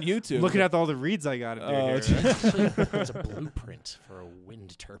It was on YouTube. Looking at all the reads I got to do Oh, here. it's a blueprint for a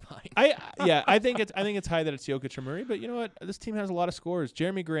wind turbine. I think it's high that it's Jokic or Murray, but you know what? This team has a lot of scores.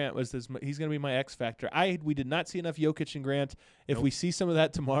 Jeremy Grant he's going to be my X factor. We did not see enough Jokic and Grant. If we see some of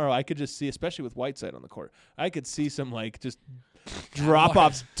that tomorrow, I could just see, especially with Whiteside on the court, I could see some like just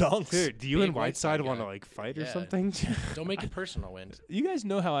drop-offs, dunks. Dude, do you Big and Whiteside Whiteside want to guy. like fight or Yeah. something? Don't make it personal, Wind. You guys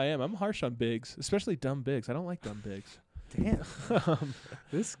know how I am. I'm harsh on bigs, especially dumb bigs. I don't like dumb bigs. Damn.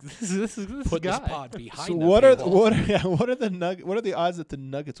 This Put guy. this pod behind So the what are paywall. what are the odds that the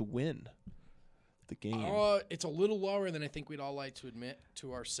Nuggets win the game? It's a little lower than I think we'd all like to admit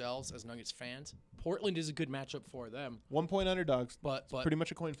to ourselves as Nuggets fans. Portland is a good matchup for them, 1 point underdogs. but Pretty much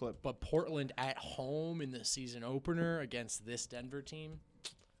a coin flip. but Portland at home in the season opener against this Denver team,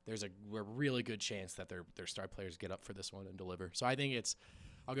 there's a really good chance that their star players get up for this one and deliver. So I think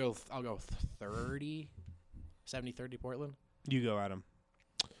I'll go 30, 70-30 Portland. You go, Adam.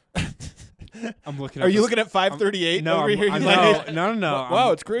 I'm looking. Are up you this- looking at 538 No, over I'm, here? I'm, You no, like- no. Wow,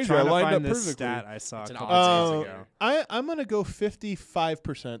 I'm it's crazy. trying I to lined find up this perfectly. stat I saw It's a an couple odd days ago. I'm gonna go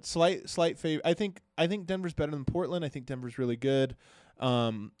 55%. Slight favor. I think Denver's better than Portland. I think Denver's really good.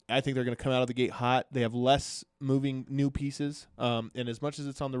 I think they're gonna come out of the gate hot. They have less moving new pieces. And as much as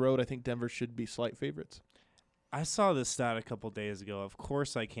it's on the road, I think Denver should be slight favorites. I saw this stat a couple days ago. Of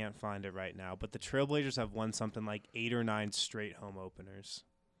course, I can't find it right now, but the Trailblazers have won something like 8 or 9 straight home openers.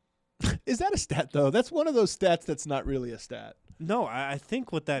 Is that a stat though? That's one of those stats that's not really a stat. No, I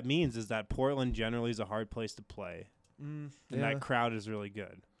think what that means is that Portland generally is a hard place to play, and that crowd is really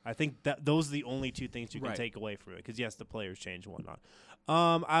good. I think that those are the only two things you can Right. take away from it. Because yes, the players change and whatnot.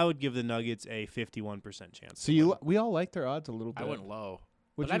 I would give the Nuggets a 51% chance. So we all like their odds a little bit. I went low.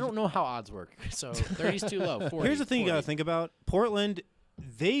 Would But I you- don't know how odds work. So 30's too low. 40, Here's the thing you got to 40. think about. Portland,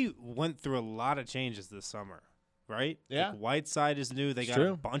 they went through a lot of changes this summer, right? Yeah. Like Whiteside is new. They It's got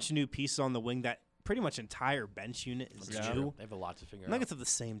true. a bunch of new pieces on the wing. That pretty much entire bench unit is Yeah. new. They have a lot to figure Nuggets have the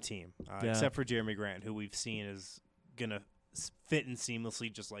same team, Yeah. except for Jeremy Grant, who we've seen is going to fit in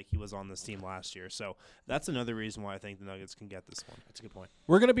seamlessly just like he was on this team last year. So that's another reason why I think the Nuggets can get this one. That's a good point.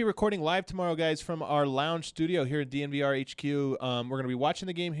 We're going to be recording live tomorrow, guys, from our lounge studio here at DNVR HQ. We're going to be watching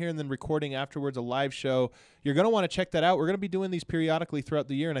the game here and then recording afterwards a live show. You're going to want to check that out. We're going to be doing these periodically throughout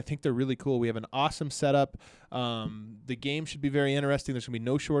the year, and I think they're really cool. We have an awesome setup. The game should be very interesting. There's going to be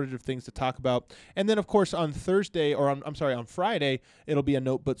no shortage of things to talk about. And then, of course, on Thursday, or on Friday, it'll be a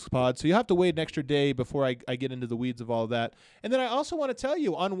Notebooks pod. So you'll have to wait an extra day before I get into the weeds of all of that. And then I also want to tell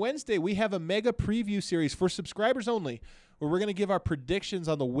you, on Wednesday, we have a mega preview series for subscribers only, where we're going to give our predictions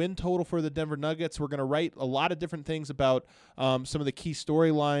on the win total for the Denver Nuggets. We're going to write a lot of different things about some of the key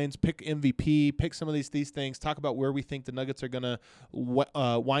storylines, pick MVP, pick some of these things, talk about where we think the Nuggets are going to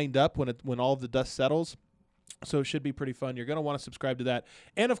wind up when all of the dust settles. So it should be pretty fun. You're going to want to subscribe to that.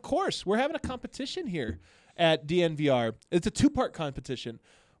 And, of course, we're having a competition here at DNVR. It's a two-part competition.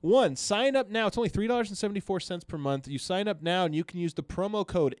 One, sign up now. It's only $3.74 per month. You sign up now, and you can use the promo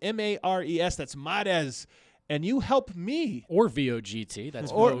code MARES. That's Mares. And you help me. Or VOGT.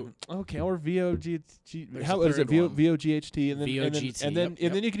 That's Or Vo- VOG. There's How a is it? third one. VOGHT. And then VOGT, and then, yep,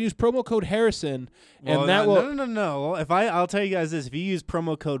 and then you can use promo code Harrison. Well, and that no, will no. If I'll tell you guys this: if you use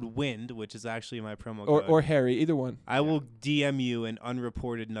promo code WIND, which is actually my promo code, or Harry, either one. I will DM you an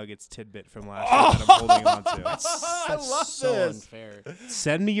unreported Nuggets tidbit from last year that I'm holding on to. I love so this. unfair.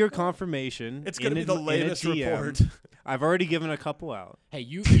 Send me your confirmation. It's going to in be a- the in a latest DM. report. I've already given a couple out. Hey,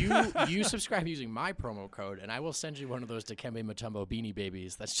 you subscribe using my promo code, and I will send you one of those Dikembe Mutombo Beanie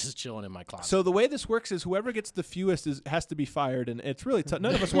Babies that's just chilling in my closet. So the way this works is whoever gets the fewest has to be fired, and it's really tough.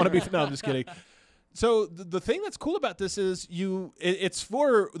 None of us want to be. No, I'm just kidding. So the thing that's cool about this is it's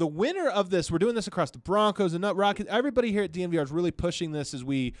for the winner of this. We're doing this across the Broncos and Nut Rockets. Everybody here at DNVR is really pushing this as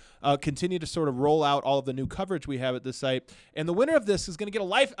we continue to sort of roll out all of the new coverage we have at this site. And the winner of this is going to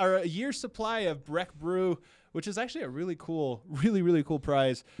get a year's supply of Breck Brew, which is actually a really cool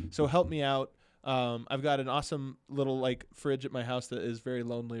prize. So help me out. I've got an awesome little fridge at my house that is very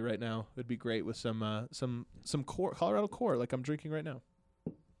lonely right now. It'd be great with some core, Colorado Core, like I'm drinking right now.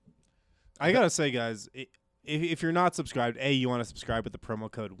 I gotta say, guys, if you're not subscribed, A, you want to subscribe with the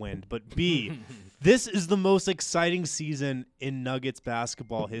promo code WIND, but B, this is the most exciting season in Nuggets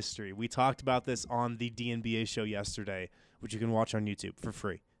basketball history. We talked about this on the DNBA show yesterday, which you can watch on YouTube for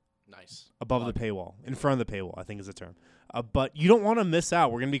free. nice. Above the paywall, in front of the paywall, I think is the term. But you don't want to miss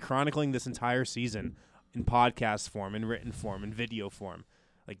out. We're going to be chronicling this entire season in podcast form, in written form, in video form.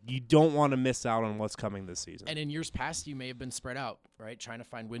 Like, you don't want to miss out on what's coming this season. And in years past, you may have been spread out, right? Trying to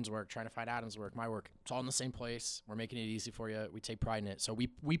find Wynn's work, trying to find Adam's work, my work. It's all in the same place. We're making it easy for you. We take pride in it. So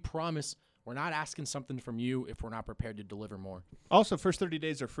we promise we're not asking something from you if we're not prepared to deliver more. Also, first 30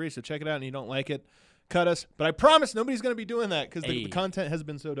 days are free, so check it out. And you don't like it, cut us. But I promise nobody's going to be doing that because the content has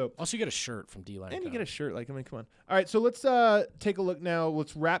been so dope. Also, you get a shirt from D-Line. And you get a shirt. Like, I mean, come on. All right, so let's take a look now.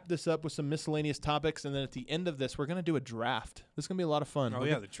 Let's wrap this up with some miscellaneous topics. And then at the end of this, we're going to do a draft. This is going to be a lot of fun. Oh,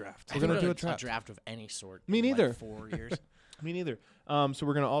 yeah, the draft. We're gonna do a a draft. draft of any sort. Me in, neither. Like 4 years. Me neither. So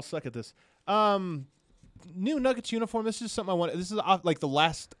we're going to all suck at this. New Nuggets uniform. This is something I want. This is like the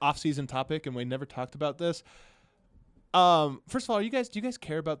last off-season topic, and we never talked about this. First of all, do you guys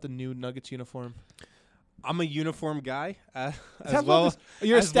care about the new Nuggets uniform? I'm a uniform guy. You're a as well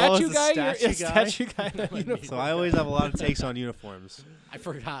statue as guy. a You're a statue statue guy. Uniform. So I always have a lot of takes on uniforms. I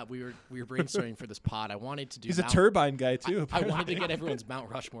forgot we were brainstorming for this pod. I wanted to do. He's a turbine guy too. I wanted to get everyone's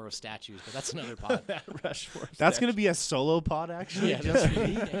Mount Rushmore of statues, but that's another pod. Rushmore. That's going to be a solo pod, actually. Yeah, just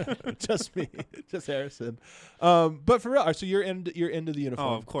me. Just me, just Harrison. But for real, so you're into the uniform.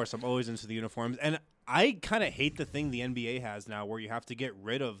 Oh, of course. I'm always into the uniforms. And I kind of hate the thing the NBA has now where you have to get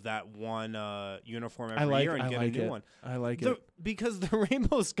rid of that one uniform every year and get a new one. I like it. Because the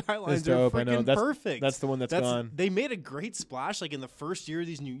Rainbow Skylines are dope, I know. freaking perfect. That's the one that's gone. They made a great splash like in the first year of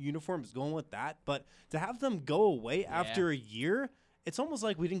these new uniforms going with that. But to have them go away after a year, it's almost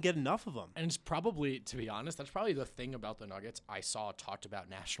like we didn't get enough of them. And it's probably, to be honest, that's probably the thing about the Nuggets I saw talked about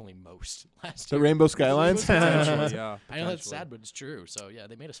nationally most last The year. Rainbow Skylines. Yeah, I know that's sad, but it's true. So, yeah,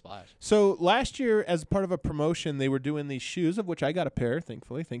 they made a splash. So last year, as part of a promotion, they were doing these shoes, of which I got a pair,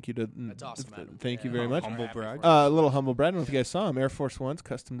 thankfully. Thank you to. That's awesome, Adam. Thank you Yeah, very much. Humble brag. A little humble brag. I don't know if you guys saw them. Air Force Ones,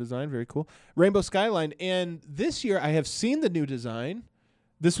 custom design, very cool. Rainbow Skyline. And this year, I have seen the new design.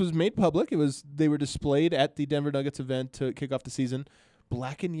 This was made public. They were displayed at the Denver Nuggets event to kick off the season.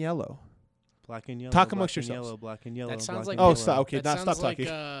 Black and yellow. Black and yellow. Talk amongst black and yourselves. Yellow, black and yellow. That sounds black like and yellow. Okay. That Now sounds stop like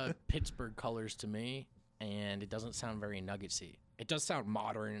talking. Pittsburgh colors to me, and it doesn't sound very Nuggetsy. It does sound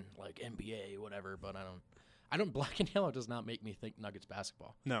modern, like NBA, whatever, but I don't. Black and yellow does not make me think Nuggets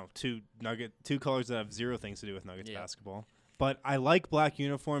basketball. No, two colors that have zero things to do with Nuggets basketball. But I like black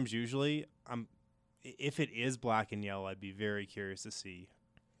uniforms usually. If it is black and yellow, I'd be very curious to see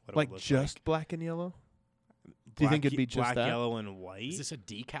what it Like would look just black and yellow? Do you Black think it'd be just black, that? yellow, and white? Is this a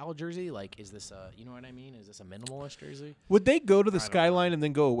decal jersey? Like, is this a, you know what I mean? Is this a minimalist jersey? Would they go to the I don't Skyline and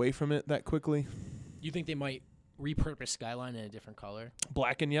then go away from it that quickly? You think they might repurpose Skyline in a different color?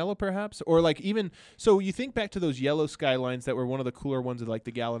 Black and yellow, perhaps? Or like even so you think back to those yellow Skylines that were one of the cooler ones of like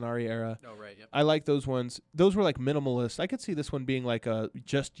the Gallinari era. Oh, right, yep. I like those ones. Those were like minimalist. I could see this one being like a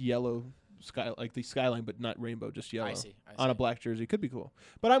just yellow sky, like the Skyline, but not rainbow, just yellow. I see. On a black jersey. Could be cool.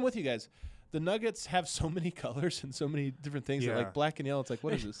 But I'm with you guys. The Nuggets have so many colors and so many different things that Yeah. like black and yellow. It's like,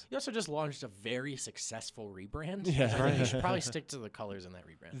 what is this? You also just launched a very successful rebrand. Yeah. I think you should probably stick to the colors in that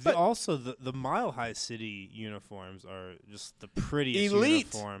rebrand. Also, the Mile High City uniforms are just the prettiest Elite.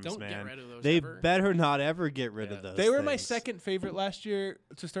 uniforms, Don't man. get rid of those They ever. better not ever get rid Yeah. of those. They were my things. second favorite last year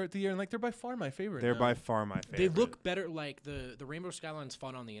to start the year, and like they're by far my favorite. They're now. by far my favorite. They look better, like the Rainbow Skyline's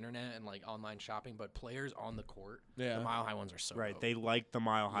fun on the internet and like online shopping, but players on the court, Yeah. the Mile High ones are so right. dope. They like the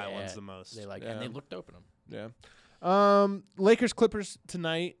Mile High ones Yeah, the most. They like, Yeah. and they look dope in them. Yeah. Lakers Clippers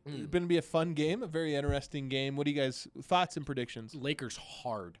tonight. Mm. Going to be a fun game, a very interesting game. What do you guys thoughts and predictions? Lakers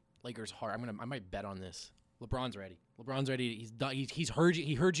hard. I might bet on this. LeBron's ready. LeBron's ready. He's done. He's heard you.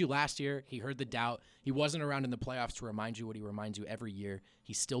 He heard you last year. He heard the doubt. He wasn't around in the playoffs to remind you what he reminds you every year.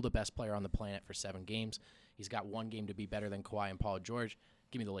 He's still the best player on the planet for 7 games. He's got one game to be better than Kawhi and Paul George.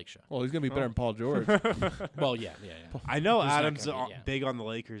 Give me the Lake Shot. Well, he's going to be better than Paul George. Well, yeah. I know Who's not Adam's gonna be, yeah. big on the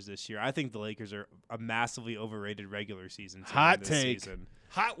Lakers this year. I think the Lakers are a massively overrated regular season team Hot this take. season.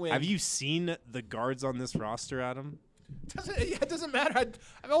 Hot win. Have you seen the guards on this roster, Adam? It doesn't matter.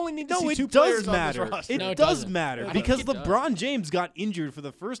 I only need to No, see it 2 does players on matter. this roster. It No, it does doesn't. matter I because think it does. LeBron James got injured for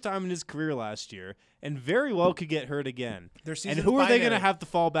the first time in his career last year and very well could get hurt again. Their And season's who are they going to binary. have to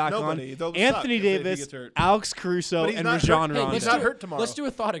fall back Nobody. on? They'll Anthony suck if he Davis, gets hurt. Alex Caruso, But he's and not Rajon hurt. Hey, Rondo. he's not hurt tomorrow. Let's do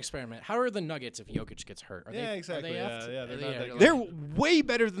a thought experiment. How are the Nuggets if Jokic gets hurt? Are Yeah, they, exactly. Are they Yeah, effed? yeah, Are they're they- not that are good. they- They're way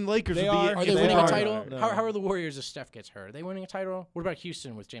better than the Lakers They would be. are. Are if they They winning are. a title? No. How are the Warriors if Steph gets hurt? Are they winning a title? What about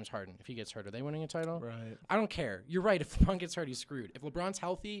Houston with James Harden? If he gets hurt, are they winning a title? Right. I don't care. You're right. If LeBron gets hurt, he's screwed. If LeBron's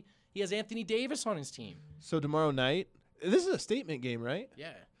healthy, he has Anthony Davis on his team. So tomorrow night, this is a statement game, right?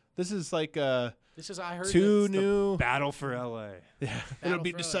 Yeah. This is like This is I heard. two that's the new. Battle for LA. Yeah, battle it'll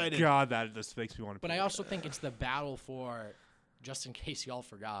be for LA. decided. God, that just makes me want to. But I also think it's the battle for, just in case y'all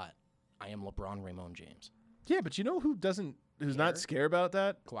forgot, I am LeBron Raymond James. Yeah, but you know who's not Care? scared about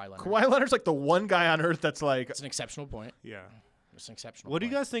that? Kawhi Leonard. Kawhi Leonard's like the one guy on earth that's like, It's an exceptional point. Yeah. It's an exceptional. What do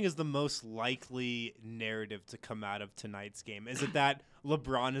you play. guys think is the most likely narrative to come out of tonight's game? Is it that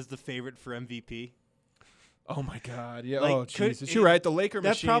LeBron is the favorite for MVP? Oh my God! Yeah. Like, Oh could- Jesus! You're right. The Laker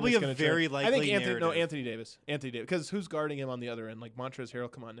that's machine. probably is a gonna very turn. I think likely Anthony. No, narrative. Anthony Davis. Anthony Davis. Because who's guarding him on the other end? Like Montrezl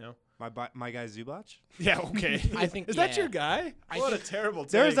Harrell. Come on now. My guy Zubac? Yeah. Okay. I think- is that yeah. your guy? I What a think- terrible.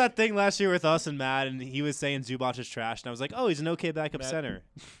 There was take. that thing last year with us and Matt, and he was saying Zubac is trash, and I was like, oh, he's an okay backup Matt- center.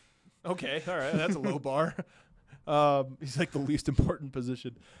 Okay. All right. That's a low bar. He's like the least important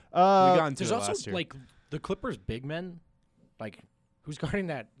position. We got into There's it also last year. like the Clippers big men, like who's guarding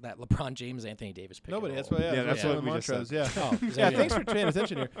that LeBron James Anthony Davis pick? Nobody. and That's roll? what. Yeah. Yeah, that's that's what what we just Montrez. said. Yeah. Oh, is Yeah. that- Thanks for paying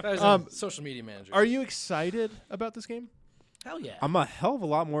attention here. That was Um, a social media manager. Are you excited about this game? Hell yeah. I'm a hell of a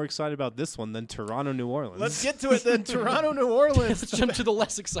lot more excited about this one than Toronto, New Orleans. Let's get to it then. Toronto, New Orleans. Let's jump to the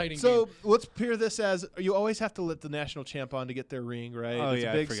less exciting So game. let's peer this as you always have to let the national champ on to get their ring, right? Oh, It's yeah,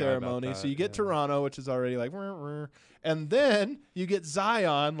 a I big forgot about ceremony. that, So you get yeah. Toronto, which is already like, and then you get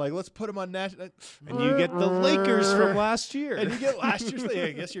Zion. Like, let's put him on national. and you get the Lakers from last year. And you get last year's. Yeah,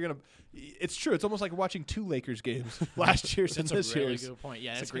 I guess you're gonna. It's true. It's almost like watching two Lakers games, last year's and That's this a really year's. good point.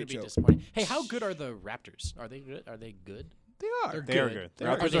 Yeah, It's a that's going great to be joke. disappointing. Hey, how good are the Raptors? Are they good? Are they good? They are. They're they are good. good. They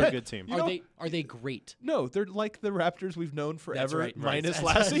The are Raptors good. are a good team. You know- Are they great? No, they're like the Raptors we've known That's forever, right. minus That's-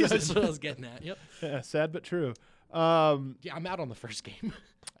 last That's season. what I was getting at. Yep. Yeah, sad but true. Yeah, I'm out on the first game.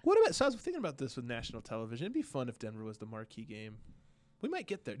 What about? So I was thinking about this with national television. It'd be fun if Denver was the marquee game. We might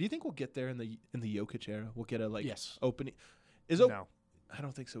get there. Do you think we'll get there in the Jokic era? We'll get a Yes. opening. No. I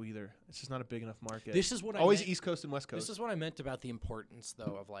don't think so either. It's just not a big enough market. This is what I always meant- East Coast and West Coast. This is what I meant about the importance,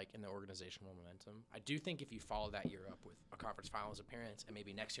 though, of like in the organizational momentum. I do think if you follow that year up with a conference finals appearance and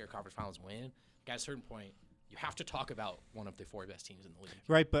maybe next year a conference finals win, like at a certain point, you have to talk about one of the four best teams in the league.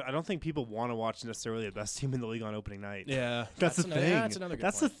 Right, but I don't think people want to watch necessarily the best team in the league on opening night. yeah. That's the another- thing. yeah, that's another good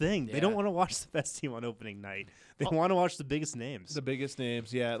That's point. the thing. They don't Yeah. want to watch the best team on opening night. They Oh. want to watch the biggest names. The biggest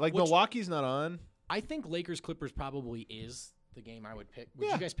names. Yeah. Like Which- Milwaukee's not on. I think Lakers Clippers probably is the game I would pick. Would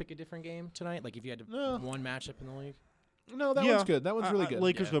Yeah. you guys pick a different game tonight? Like if you had to No. one matchup in the league? No, that Yeah. one's good. That one's really good.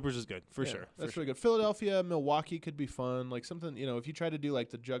 Lakers Yeah. Clippers is good for Yeah, sure. That's for really good. Philadelphia, Milwaukee could be fun. Like something, if you try to do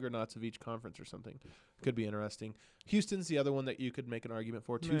like the juggernauts of each conference or something, could be interesting. Houston's the other one that you could make an argument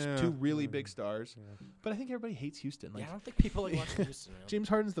for. Two Yeah. really big stars. But I think everybody hates Houston. Like Yeah, I don't think people like watching Houston. Man. James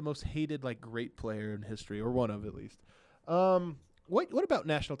Harden's the most hated like great player in history, or one of at least. What about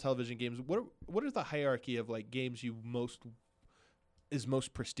national television games? What is the hierarchy of like games you most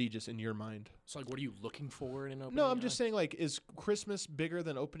prestigious in your mind? So like, what are you looking for in an opening? No, I'm just saying like, is Christmas bigger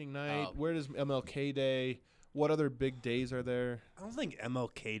than opening night? Oh. Where does MLK Day? What other big days are there? I don't think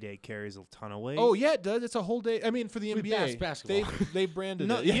MLK Day carries a ton of weight. Oh yeah, it does. It's a whole day. I mean, for the With NBA, basketball. they branded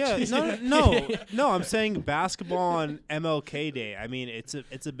no, it. yeah, geez. no. I'm saying basketball on MLK Day. I mean, it's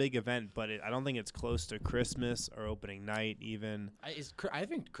a big event, but I don't think it's close to Christmas or opening night even. I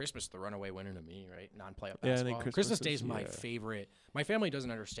think Christmas is the runaway winner to me, right? Non-playoff Yeah, I basketball. think Christmas Christmas Day is is- my yeah. favorite. My family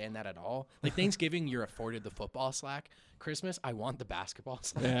doesn't understand that at all. Like Thanksgiving, you're afforded the football slack. Christmas, I want the basketball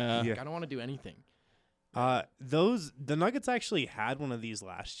slack. Yeah. Yeah. Like, I don't want to do anything. The Nuggets actually had one of these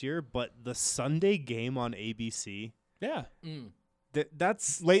last year, but the Sunday game on ABC, Yeah.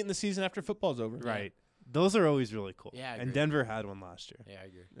 that's Late in the season after football's over. right. Those are always really cool. Yeah, I and agree. Denver had one last year. Yeah, I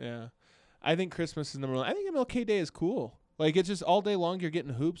agree. Yeah. I think Christmas is number one. I think MLK Day is cool. Like, it's just all day long you're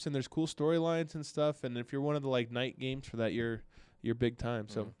getting hoops and there's cool storylines and stuff. And if you're one of the, like, night games for that, you're big time.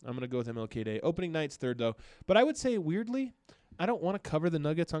 So I'm going to go with MLK Day. Opening night's third, though. But I would say, weirdly, I don't want to cover the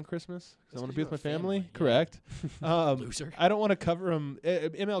Nuggets on Christmas because I That's want to 'cause be you're with my a family. family, yeah. Correct. Loser. I don't want to cover them.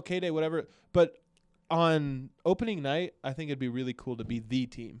 MLK Day, whatever. But on opening night, I think it'd be really cool to be the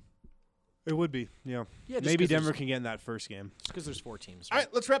team. It would be, yeah. Yeah, just Maybe 'cause there's- Denver can get in that first game. Just because there's 4 teams. All right,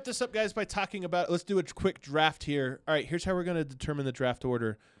 let's wrap this up, guys, by talking about. Let's do a quick draft here. All right, here's how we're going to determine the draft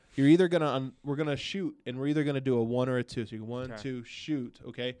order. You're either gonna we're gonna shoot, and we're either gonna do a 1 or a 2. So you go 1, Okay. 2, shoot.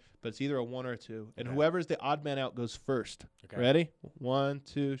 Okay, but it's either a 1 or a 2, and Okay. whoever's the odd man out goes first. Okay. Ready? 1,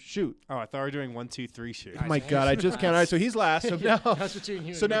 2, shoot. Oh, I thought we were doing 1, 2, 3 shoot. Oh my God, I just counted. All right, so he's last. So now, That's between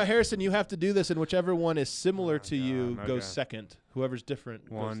you so and now me. Harrison, you have to do this, and whichever one is similar Oh, to you God, goes okay. second. Whoever's different.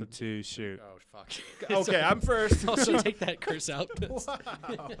 goes 1, to- 2, shoot. Oh, fuck. Okay, I'm first. Also, take that curse out.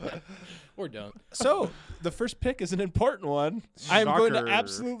 Wow. Or don't. So the first pick is an important one. I am going to Shocker.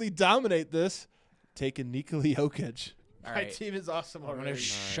 absolutely dominate this. Taking Nikola Jokic. All My right. team is awesome I'm going already. to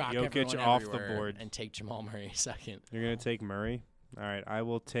shock Jokic everyone off the everywhere board. and take Jamal Murray second. You're going to take Murray? All right, I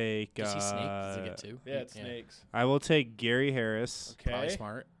will take Does he snake? Does he get 2? Yeah, it's snakes. I will take Gary Harris, Okay. Probably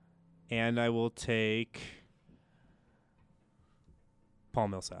smart. and I will take Paul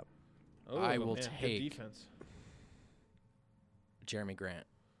Millsap. Oh, I but will man, good take- defense. Jeremy Grant.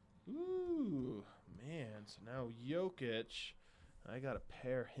 Ooh, man. So now Jokic. I got to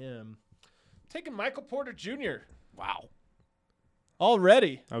pair him. Taking Michael Porter Jr. Wow.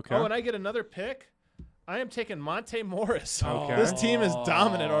 already. Okay. Oh, and I get another pick. I am taking Monte Morris. Okay. This team is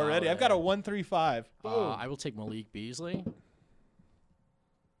dominant already. I've got a 1-3-5. I will take Malik Beasley.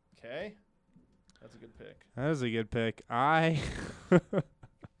 Okay. That's a good pick. That is a good pick.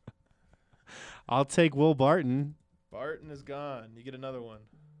 I'll take Will Barton. Barton is gone. You get another one.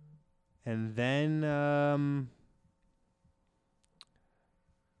 And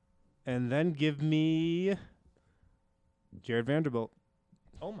then give me Jared Vanderbilt.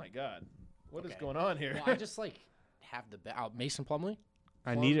 Oh, my God. What is Okay. going on here? Well, I just have the Mason Plumlee.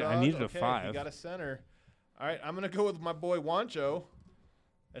 I needed a Okay, 5. You got a center. All right, I'm going to go with my boy Wancho.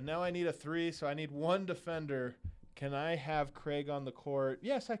 And now I need a 3, so I need one defender. Can I have Craig on the court?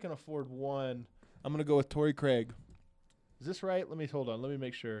 Yes, I can afford one. I'm going to go with Torrey Craig. Is this right? Hold on. Let me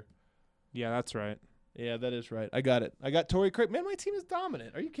make sure. Yeah, that's right. Yeah, that is right. I got it. I got Torrey Craig. Man, my team is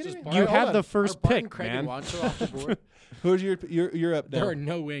dominant. Are you kidding me? Just You All right, had hold the on. first Barton, pick, Craig, man. and Wancho off the board. Who's you're up now. There are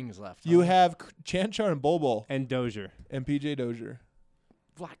no wings left. You have Chanchar and Bol And Dozier. and PJ Dozier.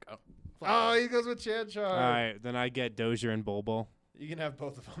 Flacco. Oh, he goes with Chanchar. All right, then I get Dozier and Bobo. You can have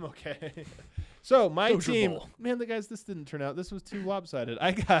both of them, okay? So my Dozier team, Bowl. man, this didn't turn out. This was too lopsided.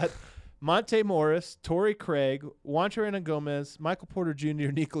 I got Monte Morris, Torrey Craig, Juancho Hernan Gomez, Michael Porter Jr.,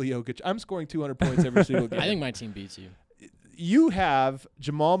 Nikola Jokic. I'm scoring 200 points every single game. I think my team beats you. You have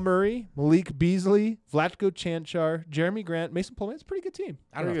Jamal Murray, Malik Beasley, Vlatko Chanchar, Jeremy Grant, Mason Plumlee. It's a pretty good team.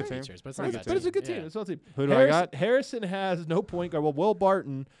 I don't know Pretty if good it's team. yours, but it's not a bad But it's a good team. team. It's a solid team. Who do I got? Harrison has no point guard. Well, Will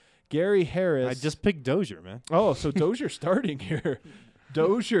Barton, Gary Harris. I just picked Dozier, man. Oh, so Dozier starting here.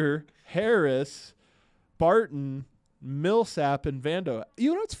 Dozier, Harris, Barton, Millsap, and Vando.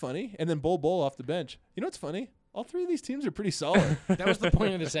 You know what's funny? And then Bol off the bench. You know what's funny? All three of these teams are pretty solid. That was the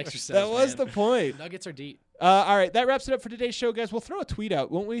point of this exercise. That was man. the point. Nuggets are deep. All right, that wraps it up for today's show, guys. We'll throw a tweet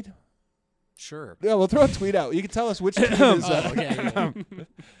out, won't we? Sure. Yeah, we'll throw a tweet out. You can tell us which team is. Oh, okay.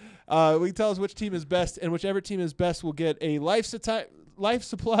 Yeah. We can tell us which team is best, and whichever team is best will get a life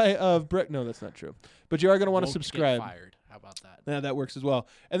supply of brick. No, that's not true. But you are going to want to Won't get subscribe. Fired. How about that? Yeah, that works as well.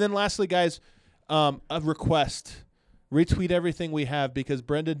 And then lastly, guys, a request. Retweet everything we have because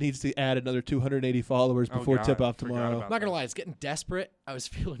Brendan needs to add another 280 followers before God, tip-off forgot tomorrow. about I'm not gonna lie, it's getting desperate. I was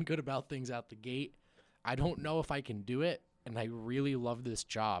feeling good about things out the gate. I don't know if I can do it, and I really love this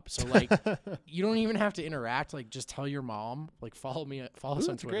job. So you don't even have to interact. Just tell your mom. Follow me. Follow us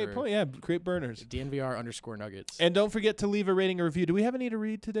on That's a Twitter. great point. Yeah, create burners. DNVR_Nuggets. And don't forget to leave a rating or review. Do we have any to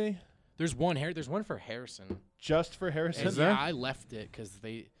read today? There's one here. There's one for Harrison. Just for Harrison? And yeah, I left it because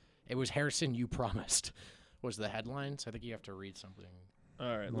it was Harrison. You promised was the headline. So I think you have to read something.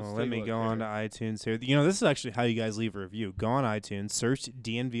 All right. Well, let me go on to iTunes here. You know, this is actually how you guys leave a review. Go on iTunes, search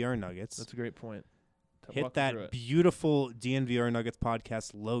DNVR Nuggets. That's a great point. Hit Walk through that it. beautiful DNVR Nuggets podcast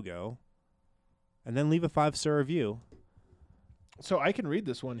logo, and then leave a 5-star review. So I can read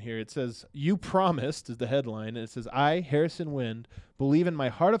this one here. It says, "You promised" is the headline. And it says, "I, Harrison Wind, believe in my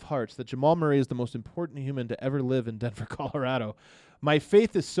heart of hearts that Jamal Murray is the most important human to ever live in Denver, Colorado. My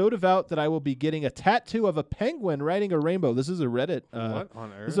faith is so devout that I will be getting a tattoo of a penguin riding a rainbow." This is a Reddit. What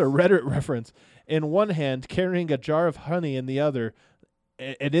on earth? This is a Reddit reference. In one hand, carrying a jar of honey in the other,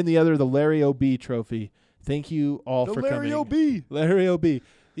 and in the other, the Larry O.B. trophy. Thank you all for coming. Larry O.B.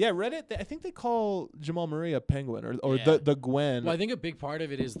 Yeah, Reddit, I think they call Jamal Murray a penguin or Yeah. the Gwen. Well, I think a big part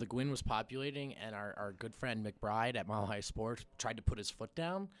of it is the Gwyn was populating, and our good friend McBride at Mile High Sports tried to put his foot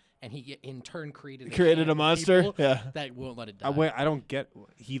down, and he in turn created a Created can a of monster? people Yeah. that won't let it die. Wait, I don't get.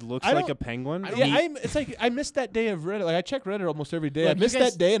 He looks I like don't- a penguin. I don't- Yeah, He- it's like I missed that day of Reddit. I check Reddit almost every day. Look, I missed you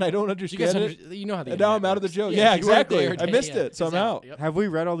guys- that day, and I don't you understand guys, it. you know how the And now I'm internet out of the works. joke. Yeah, Yeah, if you weren't exactly. there I today, missed yeah, it, so I'm it's out. out. Yep. Have we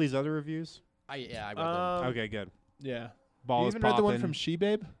read all these other reviews? I read them. Okay, good. Yeah. Ball You is even read the one popping. from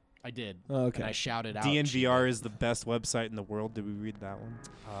She-Babe? I did. Oh, okay. And I shouted out. DNVR is the best website in the world. Did we read that one?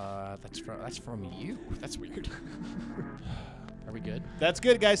 That's from you. That's weird. Are we good? That's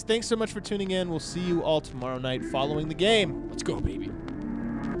good, guys. Thanks so much for tuning in. We'll see you all tomorrow night following the game. Let's go, baby.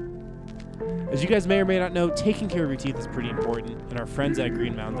 As you guys may or may not know, taking care of your teeth is pretty important, and our friends at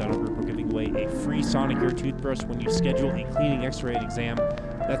Green Mountain Dental Group are giving away a free Sonicare toothbrush when you schedule a cleaning X-ray and exam.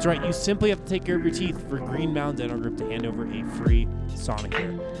 That's right, you simply have to take care of your teeth for Green Mountain Dental Group to hand over a free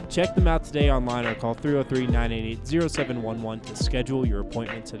Sonicare. Check them out today online or call 303-988-0711 to schedule your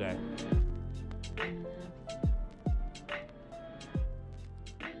appointment today.